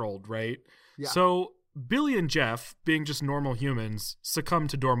controlled, right? Yeah. So Billy and Jeff, being just normal humans, succumb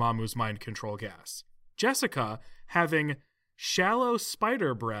to Dormammu's mind control gas. Jessica, having shallow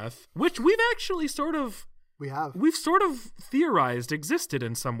spider breath, which we've actually We've sort of theorized existed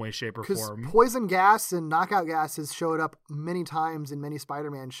in some way, shape, or form. Poison gas and knockout gas has showed up many times in many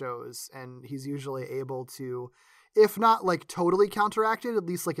Spider-Man shows, and he's usually able to, if not like totally counteract it, at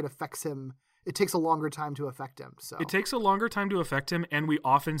least like it affects him. It takes a longer time to affect him. So it takes a longer time to affect him, and we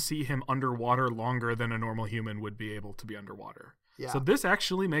often see him underwater longer than a normal human would be able to be underwater. Yeah. So this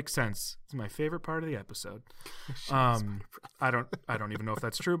actually makes sense. It's my favorite part of the episode. I don't even know if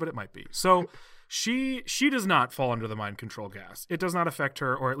that's true, but it might be. So she does not fall under the mind control gas. It does not affect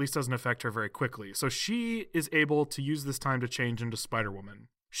her, or at least doesn't affect her very quickly. So she is able to use this time to change into Spider-Woman.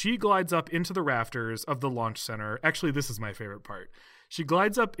 She glides up into the rafters of the launch center. Actually, this is my favorite part. She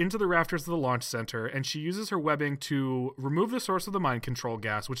glides up into the rafters of the launch center, and she uses her webbing to remove the source of the mind control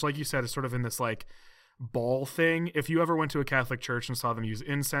gas, which, like you said, is sort of in this like ball thing. If you ever went to a Catholic church and saw them use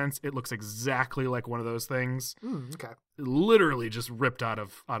incense, it looks exactly like one of those things. Okay. Literally just ripped out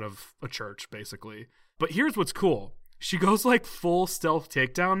of a church, basically. But here's what's cool. She goes like full stealth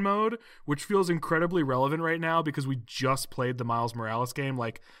takedown mode, which feels incredibly relevant right now because we just played the Miles Morales game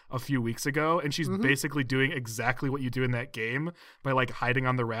like a few weeks ago, and she's basically doing exactly what you do in that game by like hiding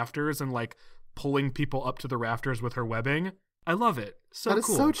on the rafters and like pulling people up to the rafters with her webbing. I love it. So that is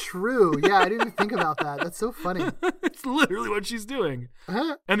cool. so true. Yeah, I didn't even think about that. That's so funny. It's literally what she's doing.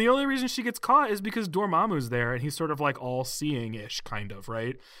 And the only reason she gets caught is because Dormammu's there, and he's sort of like all-seeing-ish, kind of,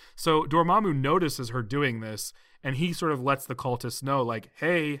 right? So Dormammu notices her doing this, and he sort of lets the cultists know, like,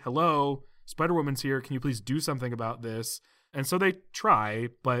 hey, hello, Spider-Woman's here. Can you please do something about this? And so they try,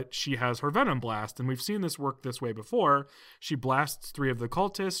 but she has her Venom Blast, and we've seen this work this way before. She blasts 3 of the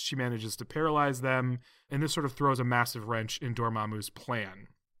cultists, she manages to paralyze them, and this sort of throws a massive wrench in Dormammu's plan.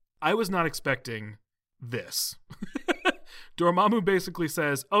 I was not expecting this. Dormammu basically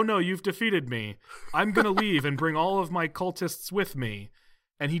says, oh no, you've defeated me. I'm going to leave and bring all of my cultists with me.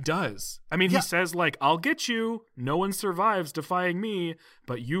 And he does. I mean, he says, like, I'll get you. No one survives defying me,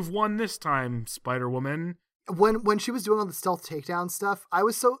 but you've won this time, Spider-Woman. When she was doing all the stealth takedown stuff, I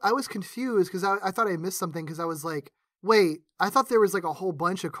was confused because I thought I missed something because I was like, wait, I thought there was like a whole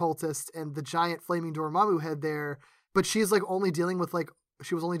bunch of cultists and the giant flaming Dormammu head there, but she's like only dealing with like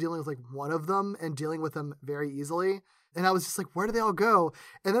one of them and dealing with them very easily. And I was just like, where do they all go?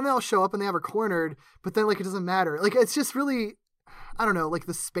 And then they all show up and they have her cornered, but then like it doesn't matter. Like it's just really, I don't know, like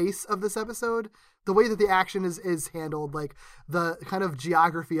the space of this episode, the way that the action is handled, like the kind of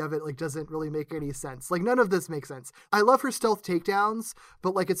geography of it, like doesn't really make any sense. Like none of this makes sense. I love her stealth takedowns,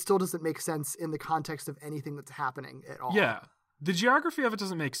 but like it still doesn't make sense in the context of anything that's happening at all. Yeah. The geography of it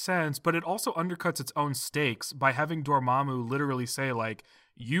doesn't make sense, but it also undercuts its own stakes by having Dormammu literally say like,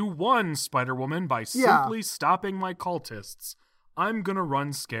 you won, Spider-Woman, by simply stopping my cultists. I'm gonna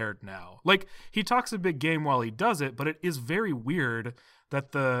run scared now. Like, he talks a big game while he does it, but it is very weird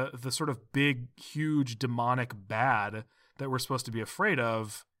that the sort of big, huge, demonic bad that we're supposed to be afraid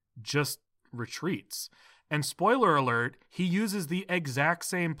of just retreats. And spoiler alert, he uses the exact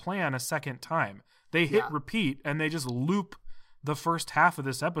same plan a second time. They hit repeat, and they just loop the first half of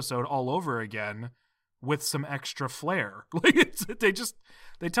this episode all over again with some extra flair. Like,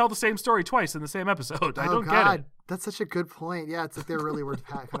 they tell the same story twice in the same episode. I don't get it. That's such a good point. Yeah, it's like they really were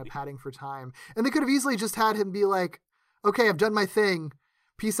kind of padding for time. And they could have easily just had him be like, okay, I've done my thing.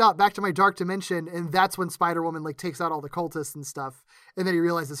 Peace out, back to my dark dimension. And that's when Spider-Woman like takes out all the cultists and stuff. And then he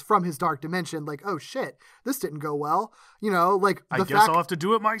realizes from his dark dimension, like, oh shit, this didn't go well. You know, like I guess I'll have to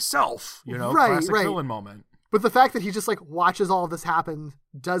do it myself. You know, classic villain moment. But the fact that he just like watches all of this happen,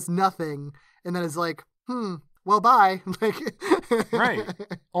 does nothing, and then is like, well, bye. Like, right.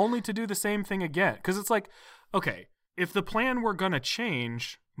 Only to do the same thing again. Because it's like, okay, if the plan were going to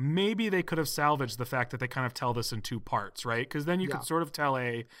change, maybe they could have salvaged the fact that they kind of tell this in two parts, right? Because then you could sort of tell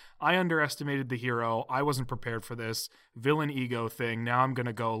I underestimated the hero. I wasn't prepared for this villain ego thing. Now I'm going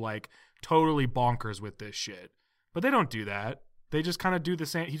to go like totally bonkers with this shit. But they don't do that. They just kind of do the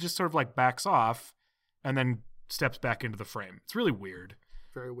same. He just sort of like backs off and then steps back into the frame. It's really weird.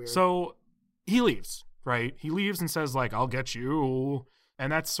 Very weird. So he leaves, right? He leaves and says like, I'll get you.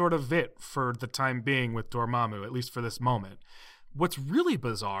 And that's sort of it for the time being with Dormammu, at least for this moment. What's really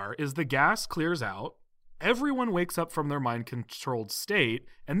bizarre is the gas clears out. Everyone wakes up from their mind-controlled state.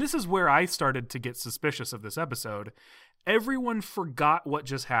 And this is where I started to get suspicious of this episode. Everyone forgot what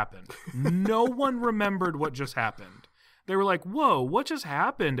just happened. No one remembered what just happened. They were like, whoa, what just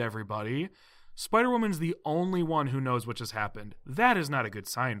happened, everybody? Spider-Woman's the only one who knows what just happened. That is not a good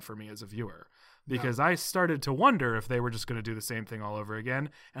sign for me as a viewer. Because I started to wonder if they were just going to do the same thing all over again.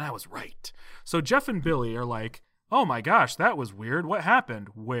 And I was right. So Jeff and Billy are like, oh my gosh, that was weird. What happened?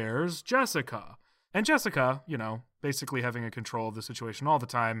 Where's Jessica? And Jessica, you know, basically having a control of the situation all the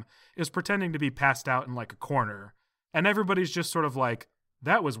time, is pretending to be passed out in like a corner. And everybody's just sort of like,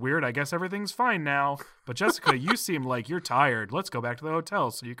 that was weird. I guess everything's fine now. But Jessica, you seem like you're tired. Let's go back to the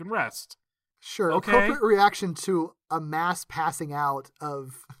hotel so you can rest. Sure. Okay. Appropriate reaction to a mass passing out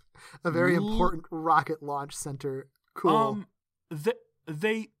of a very important rocket launch center. Cool.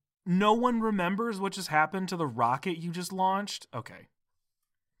 No one remembers what just happened to the rocket you just launched. Okay.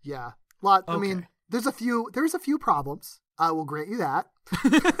 Yeah. I mean, there's a few problems. I will grant you that.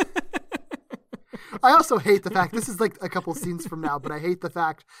 I also hate the fact, this is like a couple scenes from now, but I hate the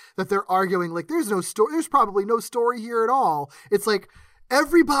fact that they're arguing like there's no story. There's probably no story here at all. It's like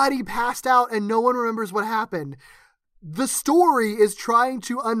everybody passed out and no one remembers what happened. The story is trying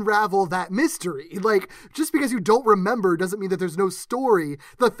to unravel that mystery. Like, just because you don't remember doesn't mean that there's no story.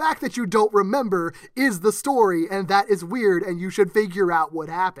 The fact that you don't remember is the story, and that is weird, and you should figure out what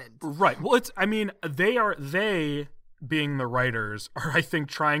happened. Right. Well, they being the writers are, I think,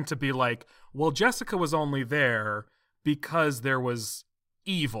 trying to be like, well, Jessica was only there because there was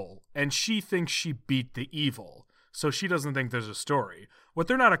evil, and she thinks she beat the evil, so she doesn't think there's a story. What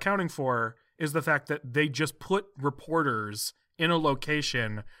they're not accounting for is the fact that they just put reporters in a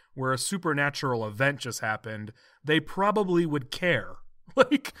location where a supernatural event just happened. They probably would care.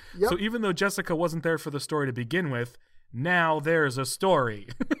 Like, So even though Jessica wasn't there for the story to begin with, now there's a story.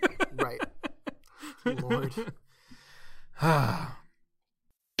 Right. Lord.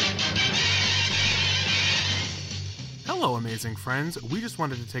 Hello, amazing friends. We just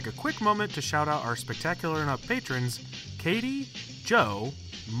wanted to take a quick moment to shout out our Spectacular and Up patrons, Katie, Joe,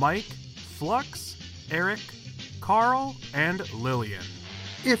 Mike, Flux, Eric, Carl, and Lillian.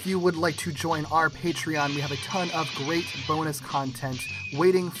 If you would like to join our Patreon, we have a ton of great bonus content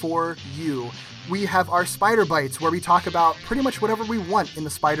waiting for you. We have our Spider Bites, where we talk about pretty much whatever we want in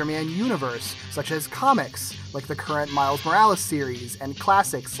the Spider-Man universe, such as comics, like the current Miles Morales series, and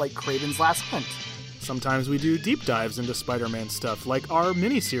classics like Kraven's Last Hunt. Sometimes we do deep dives into Spider-Man stuff, like our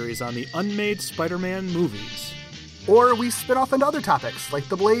miniseries on the unmade Spider-Man movies. Or we spin off into other topics, like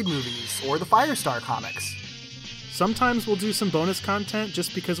the Blade movies or the Firestar comics. Sometimes we'll do some bonus content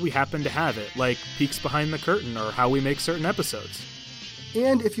just because we happen to have it, like peeks behind the curtain or how we make certain episodes.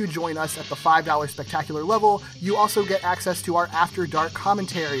 And if you join us at the $5 spectacular level, you also get access to our After Dark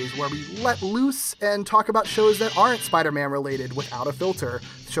commentaries, where we let loose and talk about shows that aren't Spider-Man related without a filter.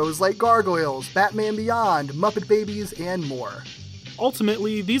 Shows like Gargoyles, Batman Beyond, Muppet Babies, and more.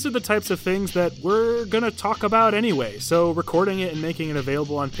 Ultimately, these are the types of things that we're going to talk about anyway, so recording it and making it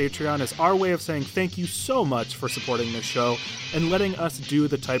available on Patreon is our way of saying thank you so much for supporting this show and letting us do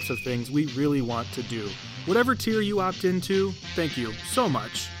the types of things we really want to do. Whatever tier you opt into, thank you so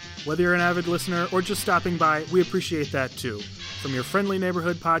much. Whether you're an avid listener or just stopping by, we appreciate that too. From your friendly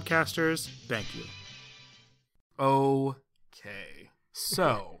neighborhood podcasters, thank you. Okay,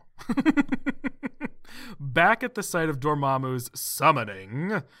 so... Back at the site of Dormammu's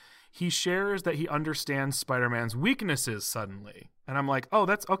summoning, he shares that he understands Spider-Man's weaknesses suddenly. And I'm like, oh,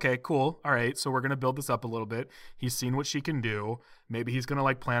 that's okay, cool. All right, so we're going to build this up a little bit. He's seen what she can do. Maybe he's going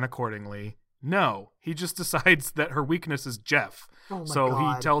to plan accordingly. No, he just decides that her weakness is Jeff. Oh my so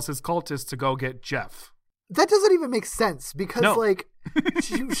God. he tells his cultists to go get Jeff. That doesn't even make sense because, No.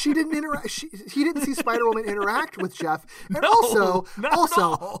 she didn't interact. He didn't see Spider-Woman interact with Jeff. And No, not at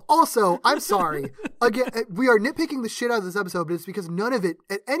all. also, I'm sorry. Again, we are nitpicking the shit out of this episode, but it's because none of it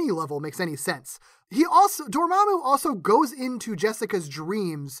at any level makes any sense. Dormammu also goes into Jessica's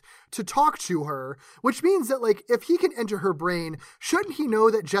dreams to talk to her, which means that, if he can enter her brain, shouldn't he know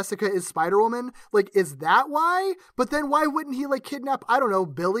that Jessica is Spider-Woman? Is that why? But then why wouldn't he, kidnap, I don't know,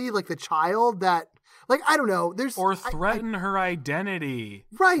 Billy, the child that... I don't know. Or threaten her identity.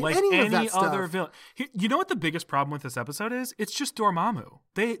 Right, Like any of any that stuff. other villain. You know what the biggest problem with this episode is? It's just Dormammu.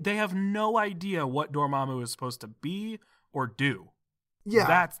 They have no idea what Dormammu is supposed to be or do. Yeah.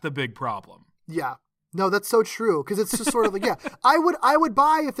 That's the big problem. Yeah. No, that's so true. Because it's just sort of yeah. I would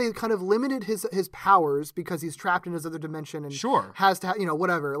buy if they kind of limited his powers because he's trapped in his other dimension and Sure. has to,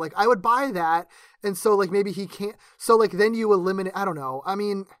 whatever. I would buy that. And so, maybe he can't. So, then you eliminate, I don't know. I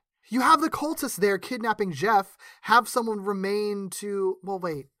mean... You have the cultists there kidnapping Jeff, have someone remain to... Well,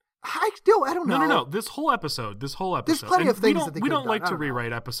 wait. I don't know. No. This whole episode. There's plenty of things that they we could don't have like done. I to don't know.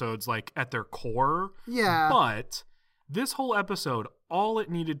 rewrite episodes at their core. Yeah. But this whole episode, all it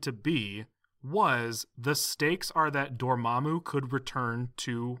needed to be was the stakes are that Dormammu could return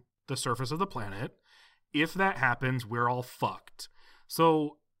to the surface of the planet. If that happens, we're all fucked.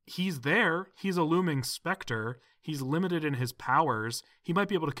 So he's there. He's a looming specter. He's limited in his powers. He might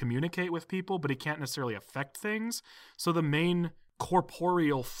be able to communicate with people, but he can't necessarily affect things. So the main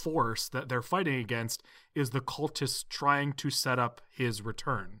corporeal force that they're fighting against is the cultists trying to set up his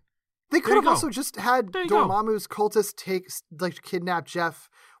return. They There could you have go. also just had There you go. Dormammu's cultists kidnap Jeff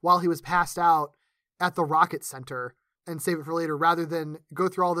while he was passed out at the Rocket Center and save it for later, rather than go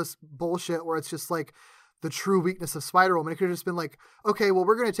through all this bullshit where it's just the true weakness of Spider-Woman. It could have just been okay, well,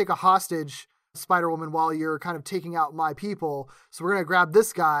 we're going to take a hostage Spider-Woman while you're kind of taking out my people. So we're going to grab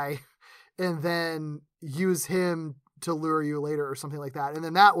this guy and then use him to lure you later or something like that. And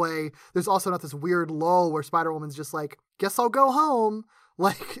then that way, there's also not this weird lull where Spider-Woman's just guess I'll go home.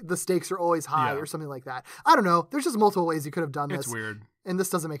 The stakes are always high or something like that. I don't know. There's just multiple ways you could have done this. It's weird. And this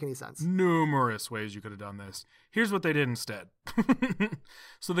doesn't make any sense. Numerous ways you could have done this. Here's what they did instead.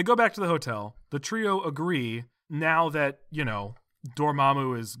 So they go back to the hotel. The trio agree, now that,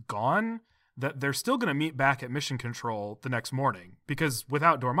 Dormammu is gone, that they're still going to meet back at Mission Control the next morning. Because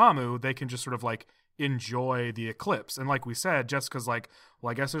without Dormammu, they can just sort of enjoy the eclipse. And like we said, Jessica's well,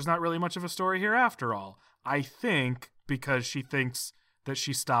 I guess there's not really much of a story here after all. I think because she thinks that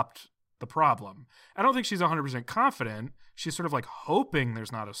she stopped the problem. I don't think she's 100% confident. She's sort of hoping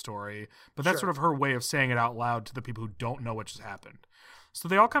there's not a story, but that's Sure. sort of her way of saying it out loud to the people who don't know what just happened. So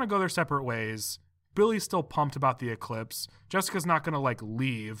they all kind of go their separate ways. Billy's still pumped about the eclipse. Jessica's not going to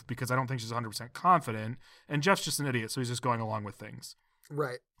leave because I don't think she's 100% confident. And Jeff's just an idiot, so he's just going along with things.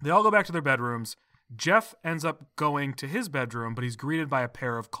 Right. They all go back to their bedrooms. Jeff ends up going to his bedroom, but he's greeted by a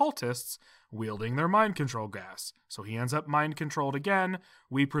pair of cultists wielding their mind control gas. So he ends up mind controlled again.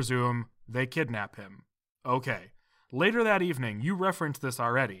 We presume they kidnap him. Okay. Later that evening, you referenced this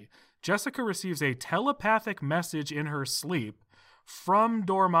already. Jessica receives a telepathic message in her sleep from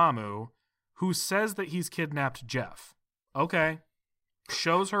Dormammu, who says that he's kidnapped Jeff. Okay.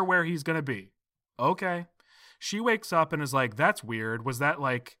 shows her where he's going to be. Okay. She wakes up and is like, that's weird. Was that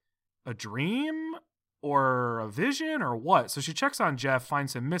like a dream or a vision or what? So she checks on Jeff,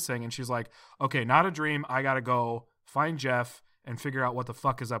 finds him missing, and she's like, okay, not a dream. I got to go find Jeff and figure out what the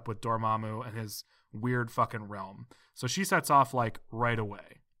fuck is up with Dormammu and his weird fucking realm. So she sets off like right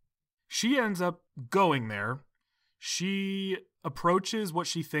away. She ends up going there. She approaches what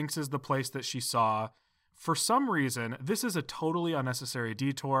she thinks is the place that she saw. For some reason, this is a totally unnecessary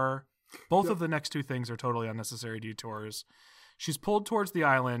detour. Both of the next two things are totally unnecessary detours. She's pulled towards the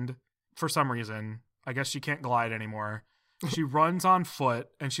island for some reason. I guess she can't glide anymore. She runs on foot,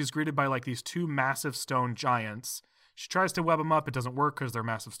 and she's greeted by like these two massive stone giants. She tries to web them up. It doesn't work because they're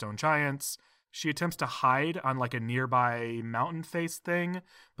massive stone giants. She attempts to hide on like a nearby mountain face thing,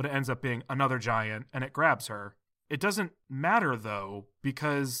 but it ends up being another giant, and it grabs her. It doesn't matter, though,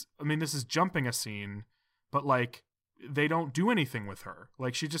 because, I mean, this is jumping a scene, but like, they don't do anything with her.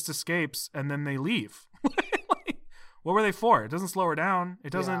 Like, she just escapes, and then they leave. What were they for? It doesn't slow her down.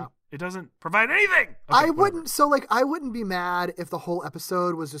 It doesn't. Yeah. It doesn't provide anything. Okay, I wouldn't be mad if the whole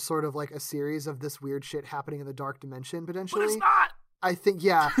episode was just sort of like a series of this weird shit happening in the dark dimension, potentially. But it's not. I think,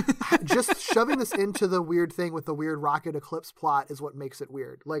 yeah, just shoving this into the weird thing with the weird rocket eclipse plot is what makes it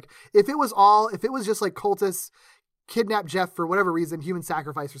weird. Like, if it was just like cultists kidnap Jeff for whatever reason, human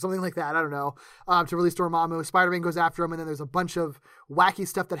sacrifice or something like that, I don't know, to release Dormammu, Spider-Man goes after him, and then there's a bunch of wacky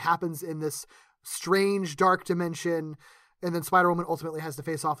stuff that happens in this strange dark dimension, and then Spider-Woman ultimately has to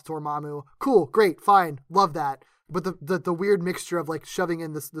face off with Dormammu. Cool, great, fine, love that. But the weird mixture of like shoving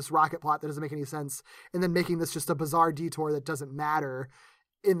in this rocket plot that doesn't make any sense, and then making this just a bizarre detour that doesn't matter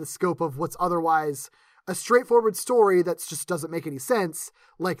in the scope of what's otherwise a straightforward story that just doesn't make any sense,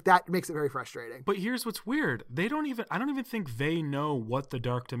 like that makes it very frustrating. But here's what's weird. I don't even think they know what the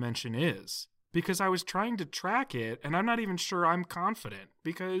dark dimension is, because I was trying to track it, and I'm not even sure I'm confident,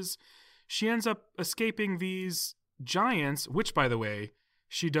 because she ends up escaping these giants, which, by the way,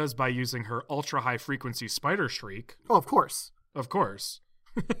 she does by using her ultra-high-frequency spider shriek. Oh, of course. Of course.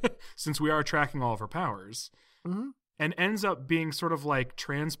 Since we are tracking all of her powers. Mm-hmm. And ends up being sort of like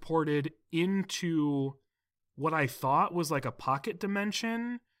transported into what I thought was like a pocket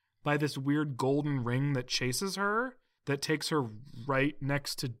dimension by this weird golden ring that chases her, that takes her right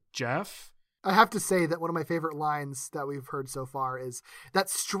next to Jeff. I have to say that one of my favorite lines that we've heard so far is, "That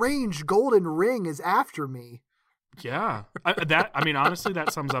strange golden ring is after me." Yeah. Honestly,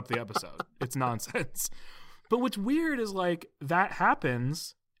 that sums up the episode. It's nonsense. But what's weird is like that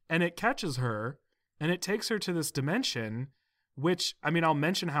happens and it catches her and it takes her to this dimension, which, I mean, I'll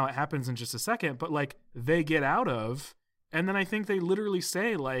mention how it happens in just a second, but like they get out of, and then I think they literally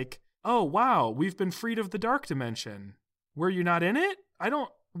say like, "Oh, wow, we've been freed of the dark dimension. Were you not in it?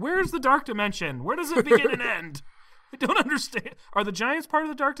 Where's the dark dimension? Where does it begin and end? I don't understand. Are the giants part of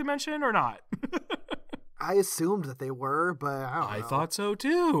the dark dimension or not?" I assumed that they were, but I don't know. I thought so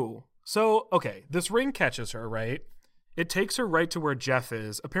too. So, okay, this ring catches her, right? It takes her right to where Jeff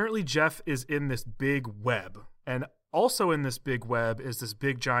is. Apparently, Jeff is in this big web. And also in this big web is this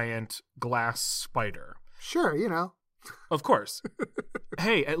big giant glass spider. Sure, you know. Of course.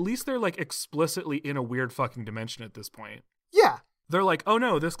 Hey, at least they're like explicitly in a weird fucking dimension at this point. Yeah. They're like, "Oh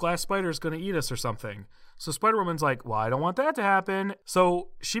no, this glass spider is going to eat us or something." So Spider-Woman's like, "Well, I don't want that to happen." So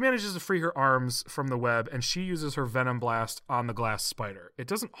she manages to free her arms from the web, and she uses her venom blast on the glass spider. It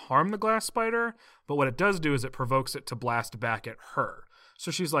doesn't harm the glass spider, but what it does do is it provokes it to blast back at her.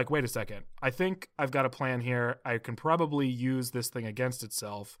 So she's like, "Wait a second. I think I've got a plan here. I can probably use this thing against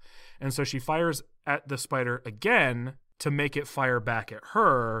itself." And so she fires at the spider again to make it fire back at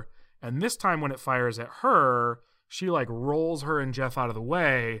her. And this time when it fires at her, she like rolls her and Jeff out of the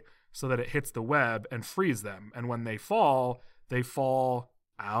way so that it hits the web and frees them. And when they fall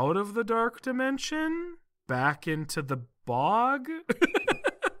out of the dark dimension, back into the bog.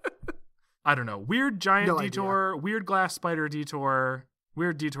 I don't know. Weird giant detour, weird glass spider detour,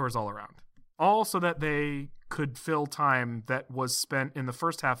 weird detours all around. All so that they could fill time that was spent in the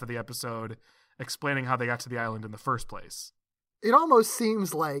first half of the episode explaining how they got to the island in the first place. It almost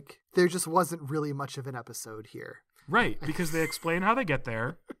seems like there just wasn't really much of an episode here. Right, because they explain how they get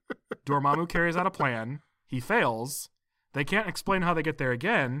there. Dormammu carries out a plan. He fails. They can't explain how they get there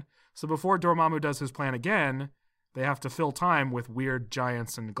again. So before Dormammu does his plan again, they have to fill time with weird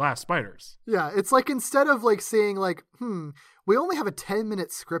giants and glass spiders. Yeah, it's like instead of like saying like, we only have a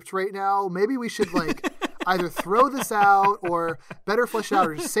 10-minute script right now. Maybe we should like either throw this out or better flesh it out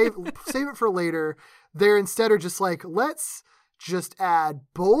or just save it for later. They're instead are just like, let's just add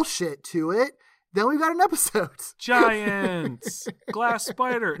bullshit to it then we've got an episode. Giants, glass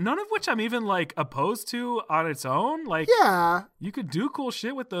spider, none of which I'm even like opposed to on its own. Like, Yeah. you could do cool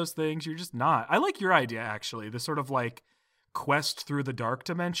shit with those things. You're just not. I like your idea, actually. The sort of like quest through the dark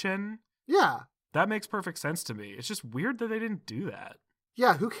dimension. Yeah. That makes perfect sense to me. It's just weird that they didn't do that.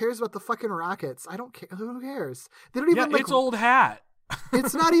 Yeah, who cares about the fucking rockets? I don't care. Who cares? They don't even Yeah, it's old hat.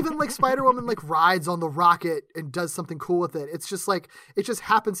 It's not even like Spider-Woman like rides on the rocket and does something cool with it. It's just like it just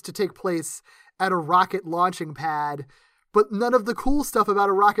happens to take place at a rocket launching pad, but none of the cool stuff about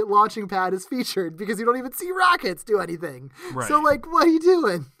a rocket launching pad is featured because you don't even see rockets do anything. Right. So like, what are you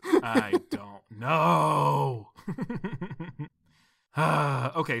doing? I don't know.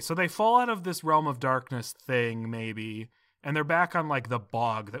 Okay, so they fall out of this realm of darkness thing, maybe, and they're back on like the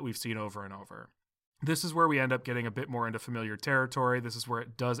bog that we've seen over and over. This is where we end up getting a bit more into familiar territory. This is where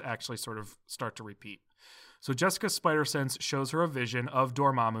it does actually sort of start to repeat. So Jessica's spider sense shows her a vision of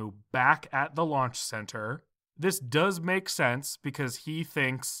Dormammu back at the launch center. This does make sense because he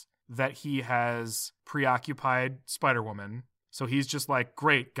thinks that he has preoccupied Spider-Woman. So he's just like,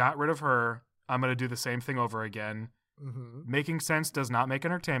 great, got rid of her. I'm going to do the same thing over again. Mm-hmm. Making sense does not make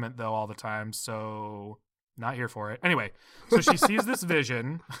entertainment, though, all the time. So not here for it. Anyway, so she sees this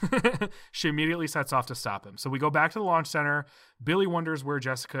vision. She immediately sets off to stop him. So we go back to the launch center. Billy wonders where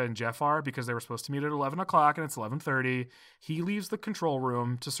Jessica and Jeff are because they were supposed to meet at 11 o'clock and it's 11:30. He leaves the control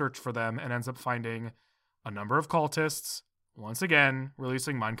room to search for them and ends up finding a number of cultists, once again,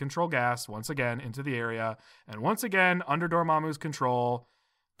 releasing mind control gas once again into the area. And once again, under Dormammu's control,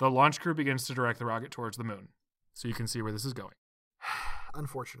 the launch crew begins to direct the rocket towards the moon. So you can see where this is going.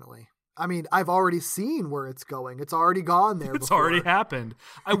 Unfortunately. I mean, I've already seen where it's going. It's already gone there It's before. already happened.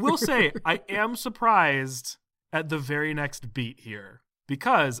 I will say, I am surprised at the very next beat here.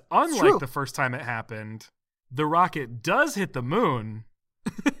 Because, unlike true. the first time it happened, the rocket does hit the moon,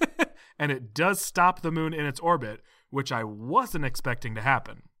 and it does stop the moon in its orbit, which I wasn't expecting to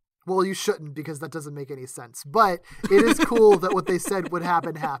happen. Well, you shouldn't because that doesn't make any sense. But it is cool that what they said would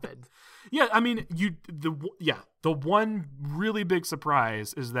happen happened. Yeah, I mean, the one really big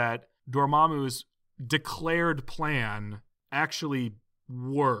surprise is that Dormammu's declared plan actually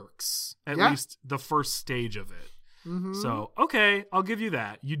works, at least the first stage of it. Mm-hmm. So, okay, I'll give you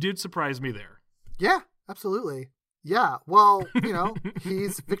that. You did surprise me there. Yeah, absolutely. Yeah, well,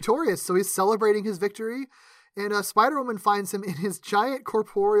 he's victorious, so he's celebrating his victory. And Spider-Woman finds him in his giant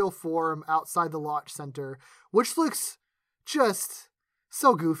corporeal form outside the launch center, which looks just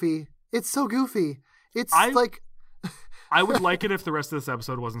so goofy. It's so goofy. I would like it if the rest of this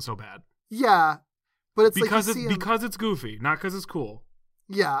episode wasn't so bad. Yeah, but it's because because it's goofy, not because it's cool.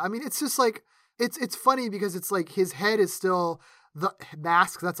 Yeah, I mean, it's just like it's funny because it's like his head is still the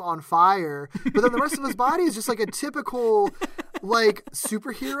mask that's on fire, but then the rest of his body is just like a typical like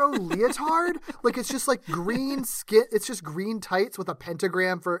superhero leotard. Like it's just like green skin. It's just green tights with a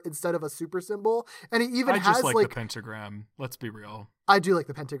pentagram for instead of a super symbol. And he even has just like the pentagram. Let's be real. I do like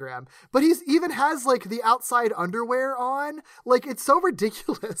the pentagram, but he's even has like the outside underwear on. Like it's so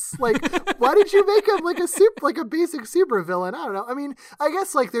ridiculous. Like why did you make him like a basic super villain? I don't know. I mean, I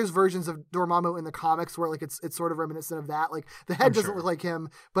guess like there's versions of Dormammu in the comics where like it's sort of reminiscent of that. Like the head doesn't look like him,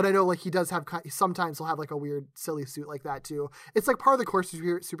 but I know like he does have sometimes he'll have like a weird silly suit like that too. It's like part of the core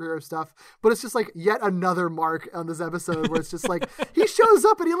superhero stuff, but it's just like yet another mark on this episode where it's just like he shows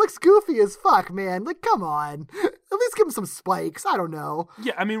up and he looks goofy as fuck, man. Like come on, at least give him some spikes. I don't know.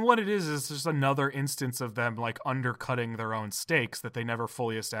 Yeah, I mean, what it is just another instance of them like undercutting their own stakes that they never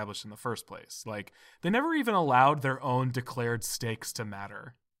fully established in the first place. Like they never even allowed their own declared stakes to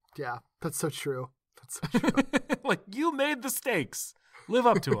matter. Yeah, that's so true. That's so true. Like you made the stakes. Live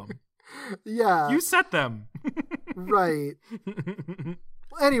up to them. Yeah. You set them. Right.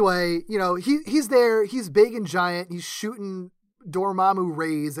 Anyway, he's there. He's big and giant. He's shooting Dormammu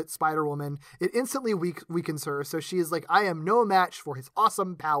rays at Spider-Woman. It instantly weakens her, so she is like, I am no match for his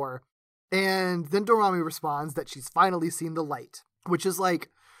awesome power. And then Dormammu responds that she's finally seen the light, which is like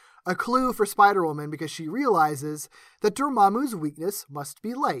a clue for Spider-Woman because she realizes that Dormammu's weakness must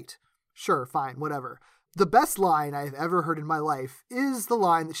be light. Sure, fine, whatever. The best line I've ever heard in my life is the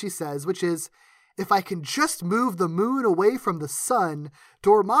line that she says, which is, if I can just move the moon away from the sun,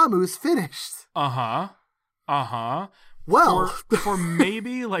 Dormammu's finished. Uh-huh. Well, for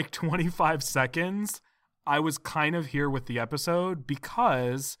maybe like 25 seconds, I was kind of here with the episode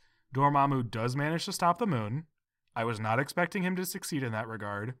because Dormammu does manage to stop the moon. I was not expecting him to succeed in that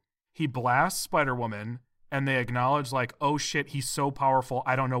regard. He blasts Spider-Woman, and they acknowledge like, oh shit, he's so powerful,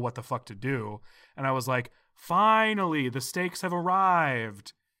 I don't know what the fuck to do. And I was like, finally, the stakes have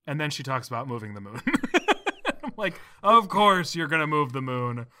arrived. And then she talks about moving the moon. I'm like, of course you're going to move the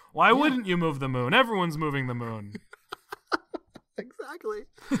moon. Why wouldn't you move the moon? Everyone's moving the moon. Exactly.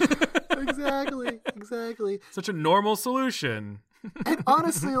 Such a normal solution. And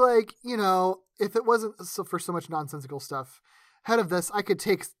honestly, like, you know, if it wasn't for so much nonsensical stuff ahead of this, I could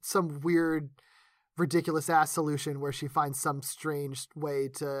take some weird, ridiculous ass solution where she finds some strange way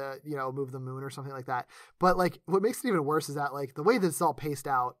to, you know, move the moon or something like that. But like, what makes it even worse is that like the way this is all paced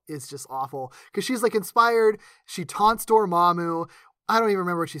out is just awful, because she's like inspired. She taunts Dormammu. I don't even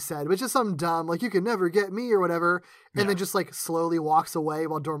remember what she said, but just something dumb, like, you can never get me or whatever. And then just like slowly walks away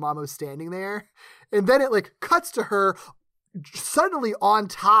while Dormammu's standing there. And then it like cuts to her suddenly on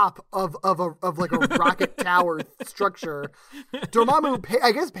top of like a rocket tower structure. Dormammu,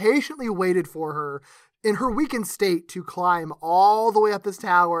 I guess, patiently waited for her in her weakened state to climb all the way up this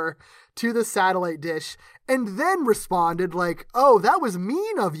tower to the satellite dish, and then responded like, oh, that was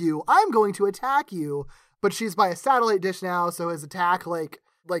mean of you. I'm going to attack you. But she's by a satellite dish now, so his attack like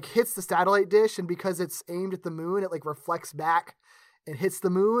hits the satellite dish, and because it's aimed at the moon, it like reflects back and hits the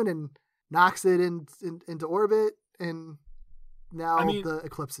moon and knocks it into orbit. And now the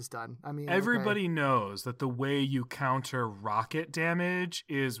eclipse is done. I mean, everybody knows that the way you counter rocket damage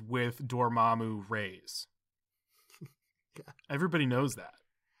is with Dormammu rays. Everybody knows that.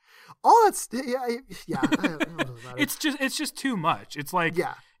 All that's I don't know about it's just too much. It's like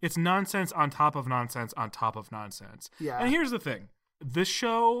it's nonsense on top of nonsense on top of nonsense. Yeah. And here's the thing. This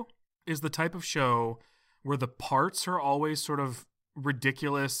show is the type of show where the parts are always sort of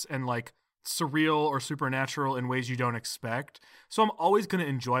ridiculous and like surreal or supernatural in ways you don't expect. So I'm always going to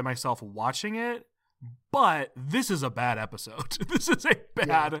enjoy myself watching it, but this is a bad episode. This is a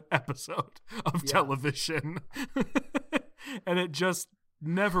bad episode of television. And it just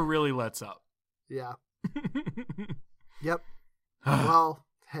never really lets up. Yeah. Yep. Well,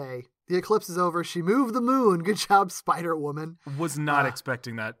 hey, the eclipse is over. She moved the moon. Good job, Spider-Woman. Was not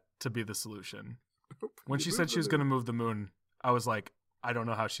expecting that to be the solution. When she said she was going to move the moon, I was like, I don't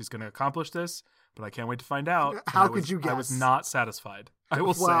know how she's going to accomplish this, but I can't wait to find out. How could you guess? I was not satisfied. I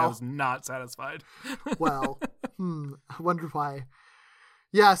will say I was not satisfied. Well, I wonder why.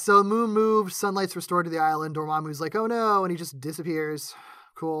 Yeah, so the moon moved, sunlight's restored to the island. Dormammu's like, oh no, and he just disappears.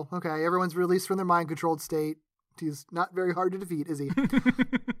 Cool. Okay, everyone's released from their mind-controlled state. He's not very hard to defeat, is he?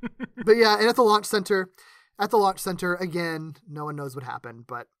 But yeah, and at the launch center, again, no one knows what happened,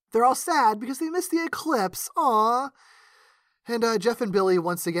 but they're all sad because they missed the eclipse. Aww. And Jeff and Billy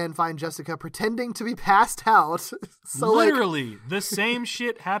once again find Jessica pretending to be passed out. So literally, the same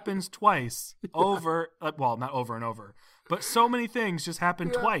shit happens twice over. Well, not over and over, but so many things just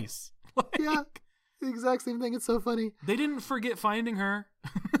happen twice. Yeah, the exact same thing. It's so funny. They didn't forget finding her.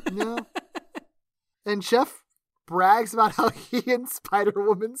 No. And Jeff brags about how he and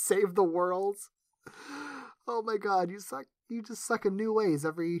Spider-Woman saved the world. Oh my God, you suck. You just suck in new ways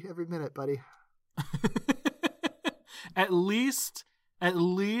every minute, buddy. At least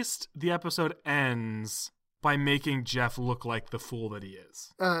the episode ends by making Jeff look like the fool that he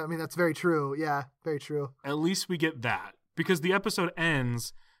is. I mean, that's very true. Yeah, very true. At least we get that. Because the episode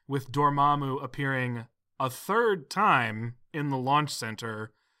ends with Dormammu appearing a third time in the launch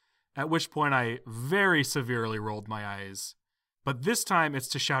center, at which point I very severely rolled my eyes. But this time it's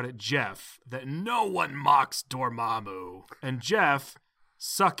to shout at Jeff that no one mocks Dormammu. And Jeff,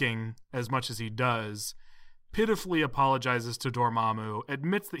 sucking as much as he does, pitifully apologizes to Dormammu,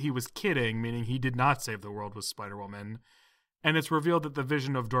 admits that he was kidding, meaning he did not save the world with Spider-Woman, and it's revealed that the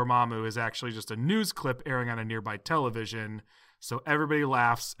vision of Dormammu is actually just a news clip airing on a nearby television, so everybody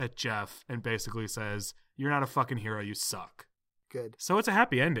laughs at Jeff and basically says, you're not a fucking hero, you suck. Good. So it's a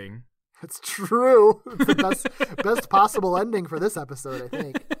happy ending. It's true. It's the best possible ending for this episode, I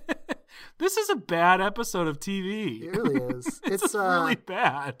think. This is a bad episode of TV. It really is. It's really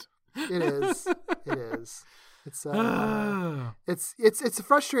bad. It is. It's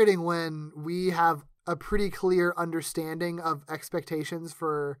frustrating when we have a pretty clear understanding of expectations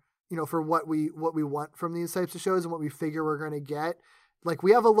for what we want from these types of shows and what we figure we're going to get. Like,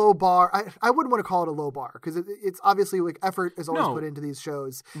 we have a low bar. I wouldn't want to call it a low bar because it's obviously like effort is always put into these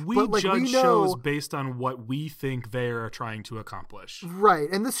shows. We judge shows based on what we think they are trying to accomplish. Right.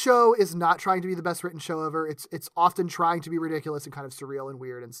 And this show is not trying to be the best written show ever. It's often trying to be ridiculous and kind of surreal and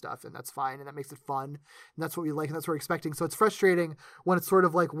weird and stuff. And that's fine. And that makes it fun. And that's what we like. And that's what we're expecting. So it's frustrating when it's sort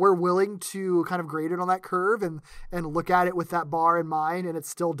of like we're willing to kind of grade it on that curve and look at it with that bar in mind. And it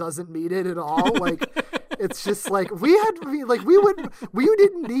still doesn't meet it at all. Like, it's just like we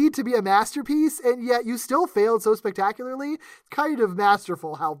didn't need to be a masterpiece, and yet you still failed so spectacularly. It's kind of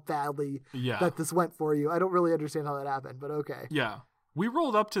masterful how badly that this went for you. I don't really understand how that happened, but okay. Yeah. we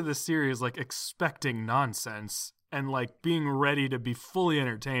rolled up to this series like expecting nonsense and like being ready to be fully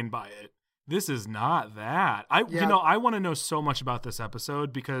entertained by it. This is not that. I want to know so much about this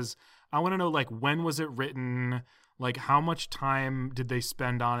episode because I want to know like when was it written? Like how much time did they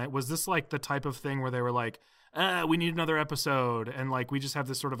spend on it? Was this like the type of thing where they were like, we need another episode, and like we just have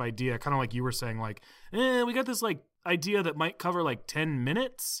this sort of idea, kind of like you were saying, like, we got this like idea that might cover like 10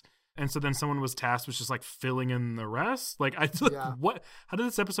 minutes, and so then someone was tasked with just like filling in the rest. Like, what? How did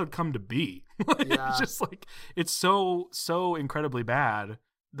this episode come to be? It's just like it's so incredibly bad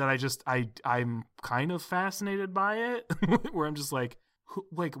that I'm kind of fascinated by it. Where I'm just like,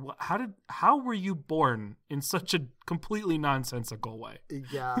 how were you born in such a completely nonsensical way?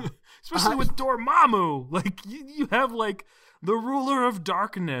 Yeah. Especially with Dormammu. Like, you have, like, the ruler of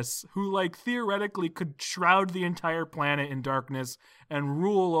darkness who, like, theoretically could shroud the entire planet in darkness and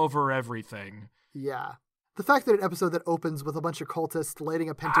rule over everything. Yeah. The fact that an episode that opens with a bunch of cultists lighting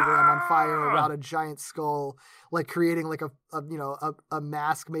a pentagram on fire around a giant skull, like creating like a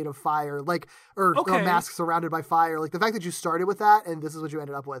mask made of fire, like or a mask surrounded by fire, like the fact that you started with that and this is what you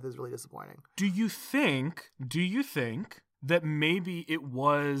ended up with is really disappointing. Do you think that maybe it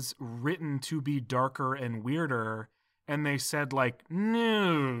was written to be darker and weirder, and they said like,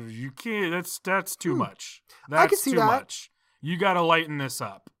 no, you can't. That's too much. That's I can see too much. You got to lighten this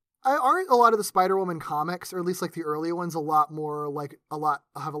up. Aren't a lot of the Spider-Woman comics, or at least like the early ones, have a lot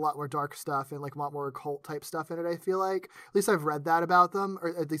more dark stuff and like a lot more occult type stuff in it, I feel like. At least I've read that about them,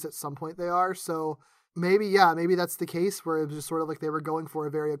 or at least at some point they are. So maybe that's the case where it was just sort of like they were going for a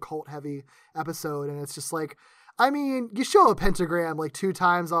very occult heavy episode, and it's just like, I mean, you show a pentagram like 2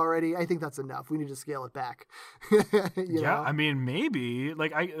 times already. I think that's enough. We need to scale it back. you know? I mean, maybe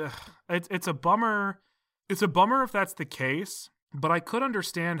like it's a bummer. It's a bummer if that's the case. But I could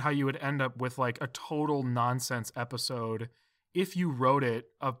understand how you would end up with like a total nonsense episode if you wrote it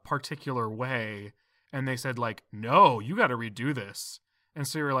a particular way and they said like, no, you got to redo this. And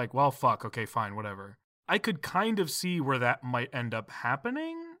so you're like, well, fuck. Okay, fine, whatever. I could kind of see where that might end up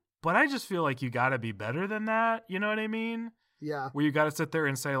happening, but I just feel like you got to be better than that. You know what I mean? Yeah. Where you got to sit there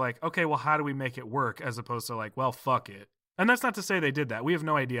and say like, okay, well, how do we make it work? As opposed to like, well, fuck it. And that's not to say they did that. We have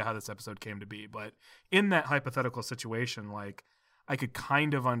no idea how this episode came to be, but in that hypothetical situation, like, I could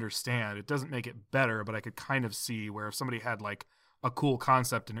kind of understand. It doesn't make it better, but I could kind of see where if somebody had like a cool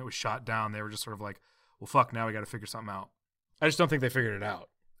concept and it was shot down, they were just sort of like, well, fuck, now we got to figure something out. I just don't think they figured it out.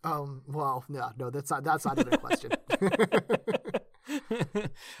 Well, no, that's not even a question.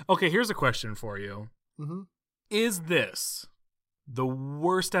 Okay, here's a question for you. Mm-hmm. Is this the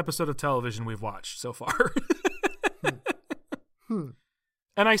worst episode of television we've watched so far?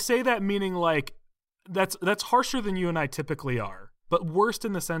 And I say that meaning like, that's harsher than you and I typically are. But worst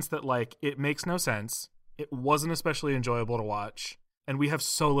in the sense that, like, it makes no sense, it wasn't especially enjoyable to watch, and we have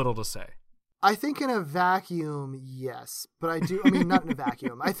so little to say. I think in a vacuum, yes. But I mean, not in a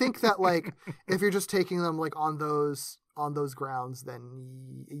vacuum. I think that, like, if you're just taking them, like, on those grounds,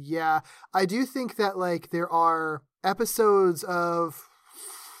 then, yeah. I do think that, like, there are episodes of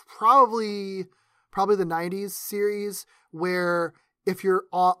probably the 90s series where if you're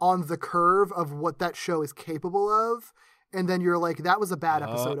on the curve of what that show is capable of, and then you're like, that was a bad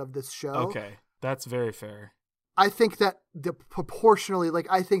episode of this show. Okay, that's very fair. I think that proportionally, like,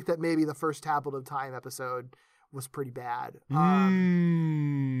 I think that maybe the first Tablet of Time episode was pretty bad.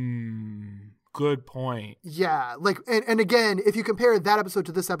 Good point. Yeah, like, and again, if you compare that episode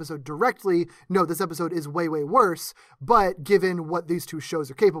to this episode directly, no, this episode is way, way worse. But given what these two shows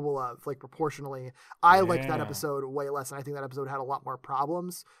are capable of, like, proportionally, I liked that episode way less, and I think that episode had a lot more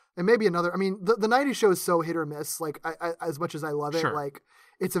problems. And maybe another, I mean, the 90s show is so hit or miss. Like, I as much as I love it, like,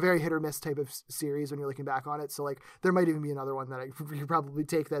 it's a very hit or miss type of series when you're looking back on it. So, like, there might even be another one that I could probably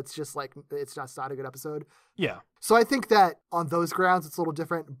take that's just, like, it's just not a good episode. Yeah. So I think that on those grounds, it's a little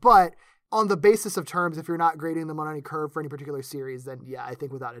different. But on the basis of terms, if you're not grading them on any curve for any particular series, then, yeah, I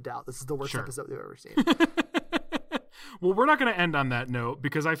think without a doubt, this is the worst episode we've ever seen. Well, we're not going to end on that note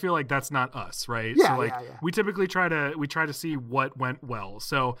because I feel like that's not us, right? Yeah, so like, yeah. We typically try to see what went well.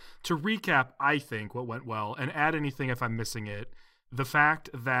 So to recap, I think what went well and add anything if I'm missing it, the fact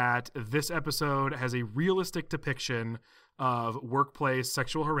that this episode has a realistic depiction of workplace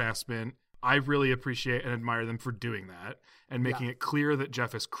sexual harassment. I really appreciate and admire them for doing that and making it clear that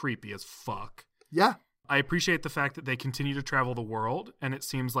Jeff is creepy as fuck. Yeah. I appreciate the fact that they continue to travel the world, and it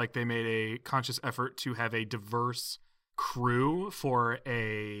seems like they made a conscious effort to have a diverse crew for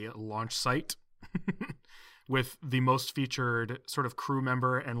a launch site with the most featured sort of crew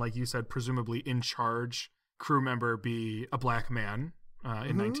member and, like you said, presumably in charge crew member be a black man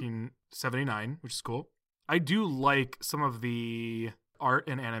in 1979, which is cool. I do like some of the art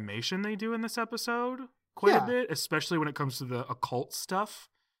and animation they do in this episode quite a bit, especially when it comes to the occult stuff,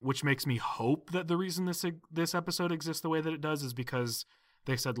 which makes me hope that the reason this episode exists the way that it does is because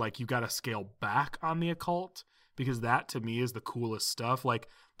they said, like, you got to scale back on the occult, because that to me is the coolest stuff. Like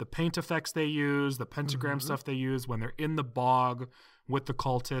the paint effects they use, the pentagram stuff they use when they're in the bog with the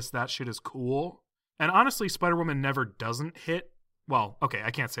cultists, that shit is cool. And honestly, Spider-Woman never doesn't hit. Well, okay,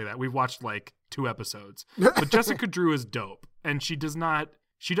 I can't say that. We've watched like 2 episodes. But Jessica Drew is dope, and she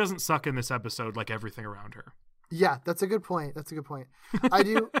doesn't suck in this episode like everything around her. Yeah, that's a good point.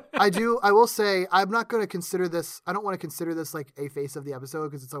 I will say, I'm not going to consider this, I don't want to consider this like a face of the episode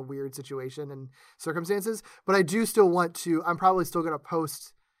because it's a weird situation and circumstances, but I do still want to, I'm probably still going to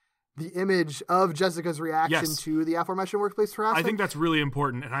post the image of Jessica's reaction to the aforementioned workplace harassment. I think that's really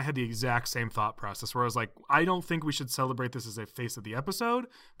important, and I had the exact same thought process where I was like, I don't think we should celebrate this as a face of the episode,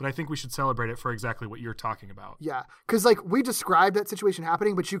 but I think we should celebrate it for exactly what you're talking about. Yeah, because like we described that situation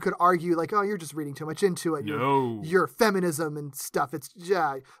happening, but you could argue like, oh, you're just reading too much into it. Your feminism and stuff.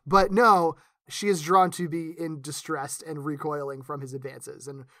 But no, she is drawn to be in distress and recoiling from his advances.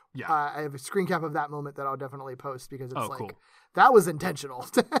 And I have a screen cap of that moment that I'll definitely post because it's cool. That was intentional.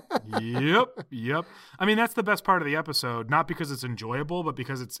 Yep. I mean, that's the best part of the episode, not because it's enjoyable, but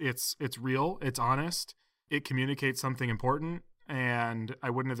because it's real, it's honest, it communicates something important, and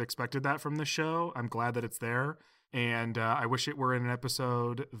I wouldn't have expected that from this show. I'm glad that it's there, and I wish it were in an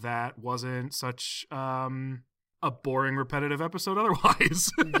episode that wasn't such a boring, repetitive episode otherwise.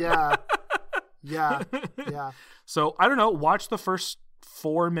 Yeah. So, I don't know, watch the first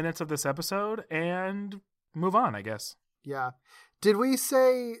 4 minutes of this episode and move on, I guess. Yeah. Did we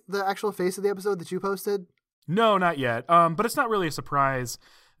say the actual face of the episode that you posted? No, not yet. But it's not really a surprise.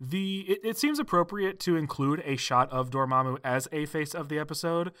 It seems appropriate to include a shot of Dormammu as a face of the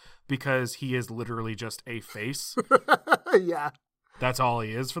episode because he is literally just a face. Yeah. That's all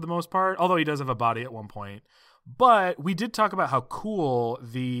he is for the most part, although he does have a body at one point. But we did talk about how cool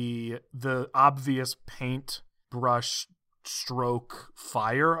the obvious paint brush stroke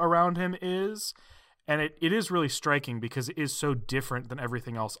fire around him is. And it is really striking because it is so different than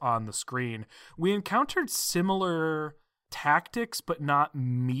everything else on the screen. We encountered similar tactics, but not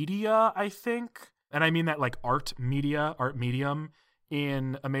media, I think. And I mean that like art medium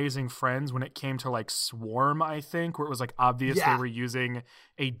in Amazing Friends when it came to like Swarm, I think, where it was like obvious they were using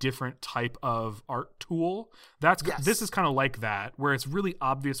a different type of art tool. This is kind of like that, where it's really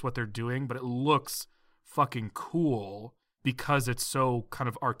obvious what they're doing, but it looks fucking cool because it's so kind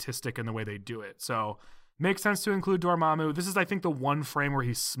of artistic in the way they do it. So makes sense to include Dormammu. This is, I think, the one frame where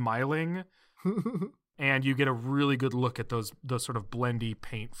he's smiling and you get a really good look at those sort of blendy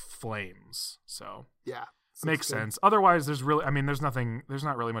paint flames. So yeah, makes sense. Otherwise, there's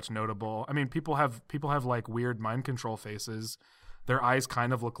not really much notable. I mean, people have like weird mind control faces. Their eyes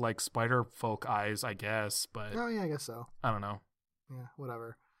kind of look like spider folk eyes, I guess, but oh yeah, I guess so. I don't know. Yeah,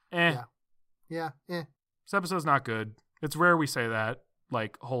 whatever. Yeah. This episode's not good. It's rare we say that,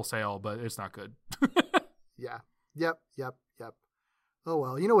 like, wholesale, but it's not good. Yeah. Yep. Oh,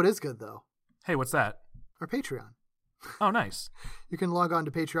 well. You know what is good, though? Hey, what's that? Our Patreon. Oh, nice. You can log on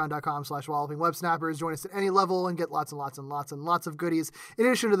to patreon.com/wallopingwebsnappers, join us at any level, and get lots and lots and lots and lots of goodies. In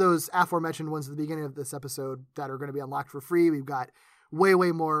addition to those aforementioned ones at the beginning of this episode that are going to be unlocked for free, we've got way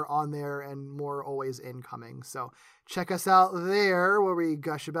more on there and more always incoming. So check us out there where we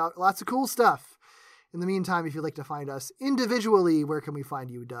gush about lots of cool stuff. In the meantime, if you'd like to find us individually, where can we find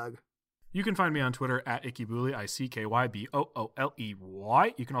you, Doug? You can find me on Twitter at Ikkybooley, ICKYBOOLEY.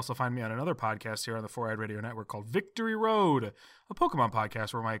 You can also find me on another podcast here on the 4-Eyed Radio Network called Victory Road, a Pokemon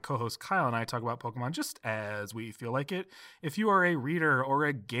podcast where my co-host Kyle and I talk about Pokemon just as we feel like it. If you are a reader or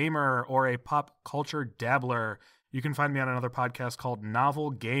a gamer or a pop culture dabbler, you can find me on another podcast called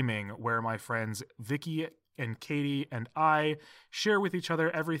Novel Gaming, where my friends Vicky and Katie and I share with each other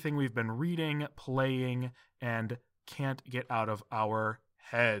everything we've been reading, playing, and can't get out of our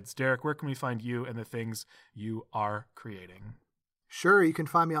heads. Derek, where can we find you and the things you are creating? Sure, you can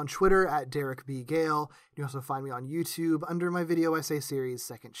find me on Twitter at Derek B. Gale. You can also find me on YouTube under my video essay series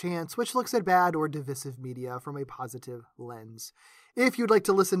Second Chance, which looks at bad or divisive media from a positive lens. If you'd like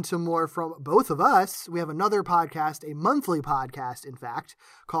to listen to more from both of us, we have another podcast, a monthly podcast, in fact,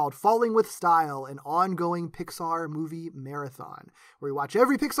 called Falling with Style, an ongoing Pixar movie marathon, where we watch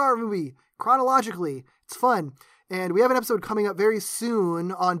every Pixar movie chronologically. It's fun. And we have an episode coming up very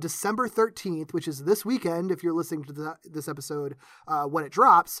soon on December 13th, which is this weekend, if you're listening to this episode when it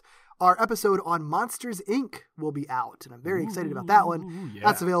drops. Our episode on Monsters, Inc. will be out, and I'm very excited about that one. Yeah.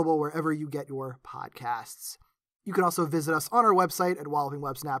 That's available wherever you get your podcasts. You can also visit us on our website at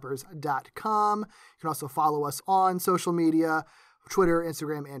wallopingwebsnappers.com. You can also follow us on social media. Twitter,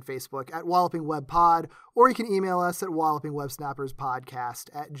 Instagram, and Facebook at Walloping Web Pod, or you can email us at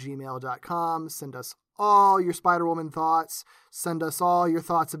wallopingwebsnapperspodcast@gmail.com. Send us all your Spider-Woman thoughts. Send us all your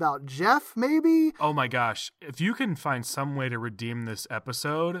thoughts about Jeff, maybe? Oh my gosh. If you can find some way to redeem this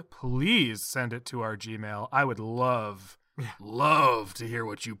episode, please send it to our Gmail. I would love to hear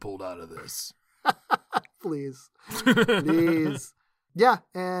what you pulled out of this. Please. Please. Yeah,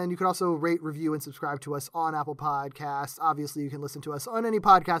 and you can also rate, review, and subscribe to us on Apple Podcasts. Obviously, you can listen to us on any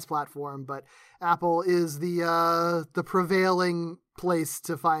podcast platform, but Apple is the prevailing place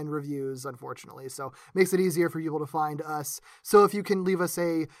to find reviews, unfortunately. So it makes it easier for people to find us. So if you can leave us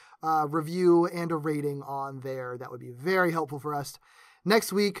a review and a rating on there, that would be very helpful for us.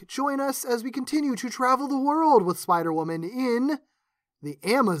 Next week, join us as we continue to travel the world with Spider-Woman in the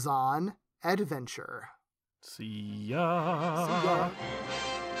Amazon Adventure. See ya.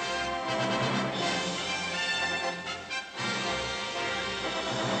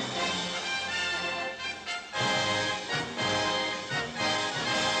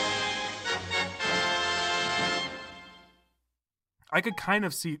 I could kind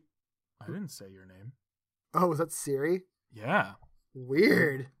of see... I didn't say your name. Oh, was that Siri? Yeah.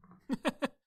 Weird.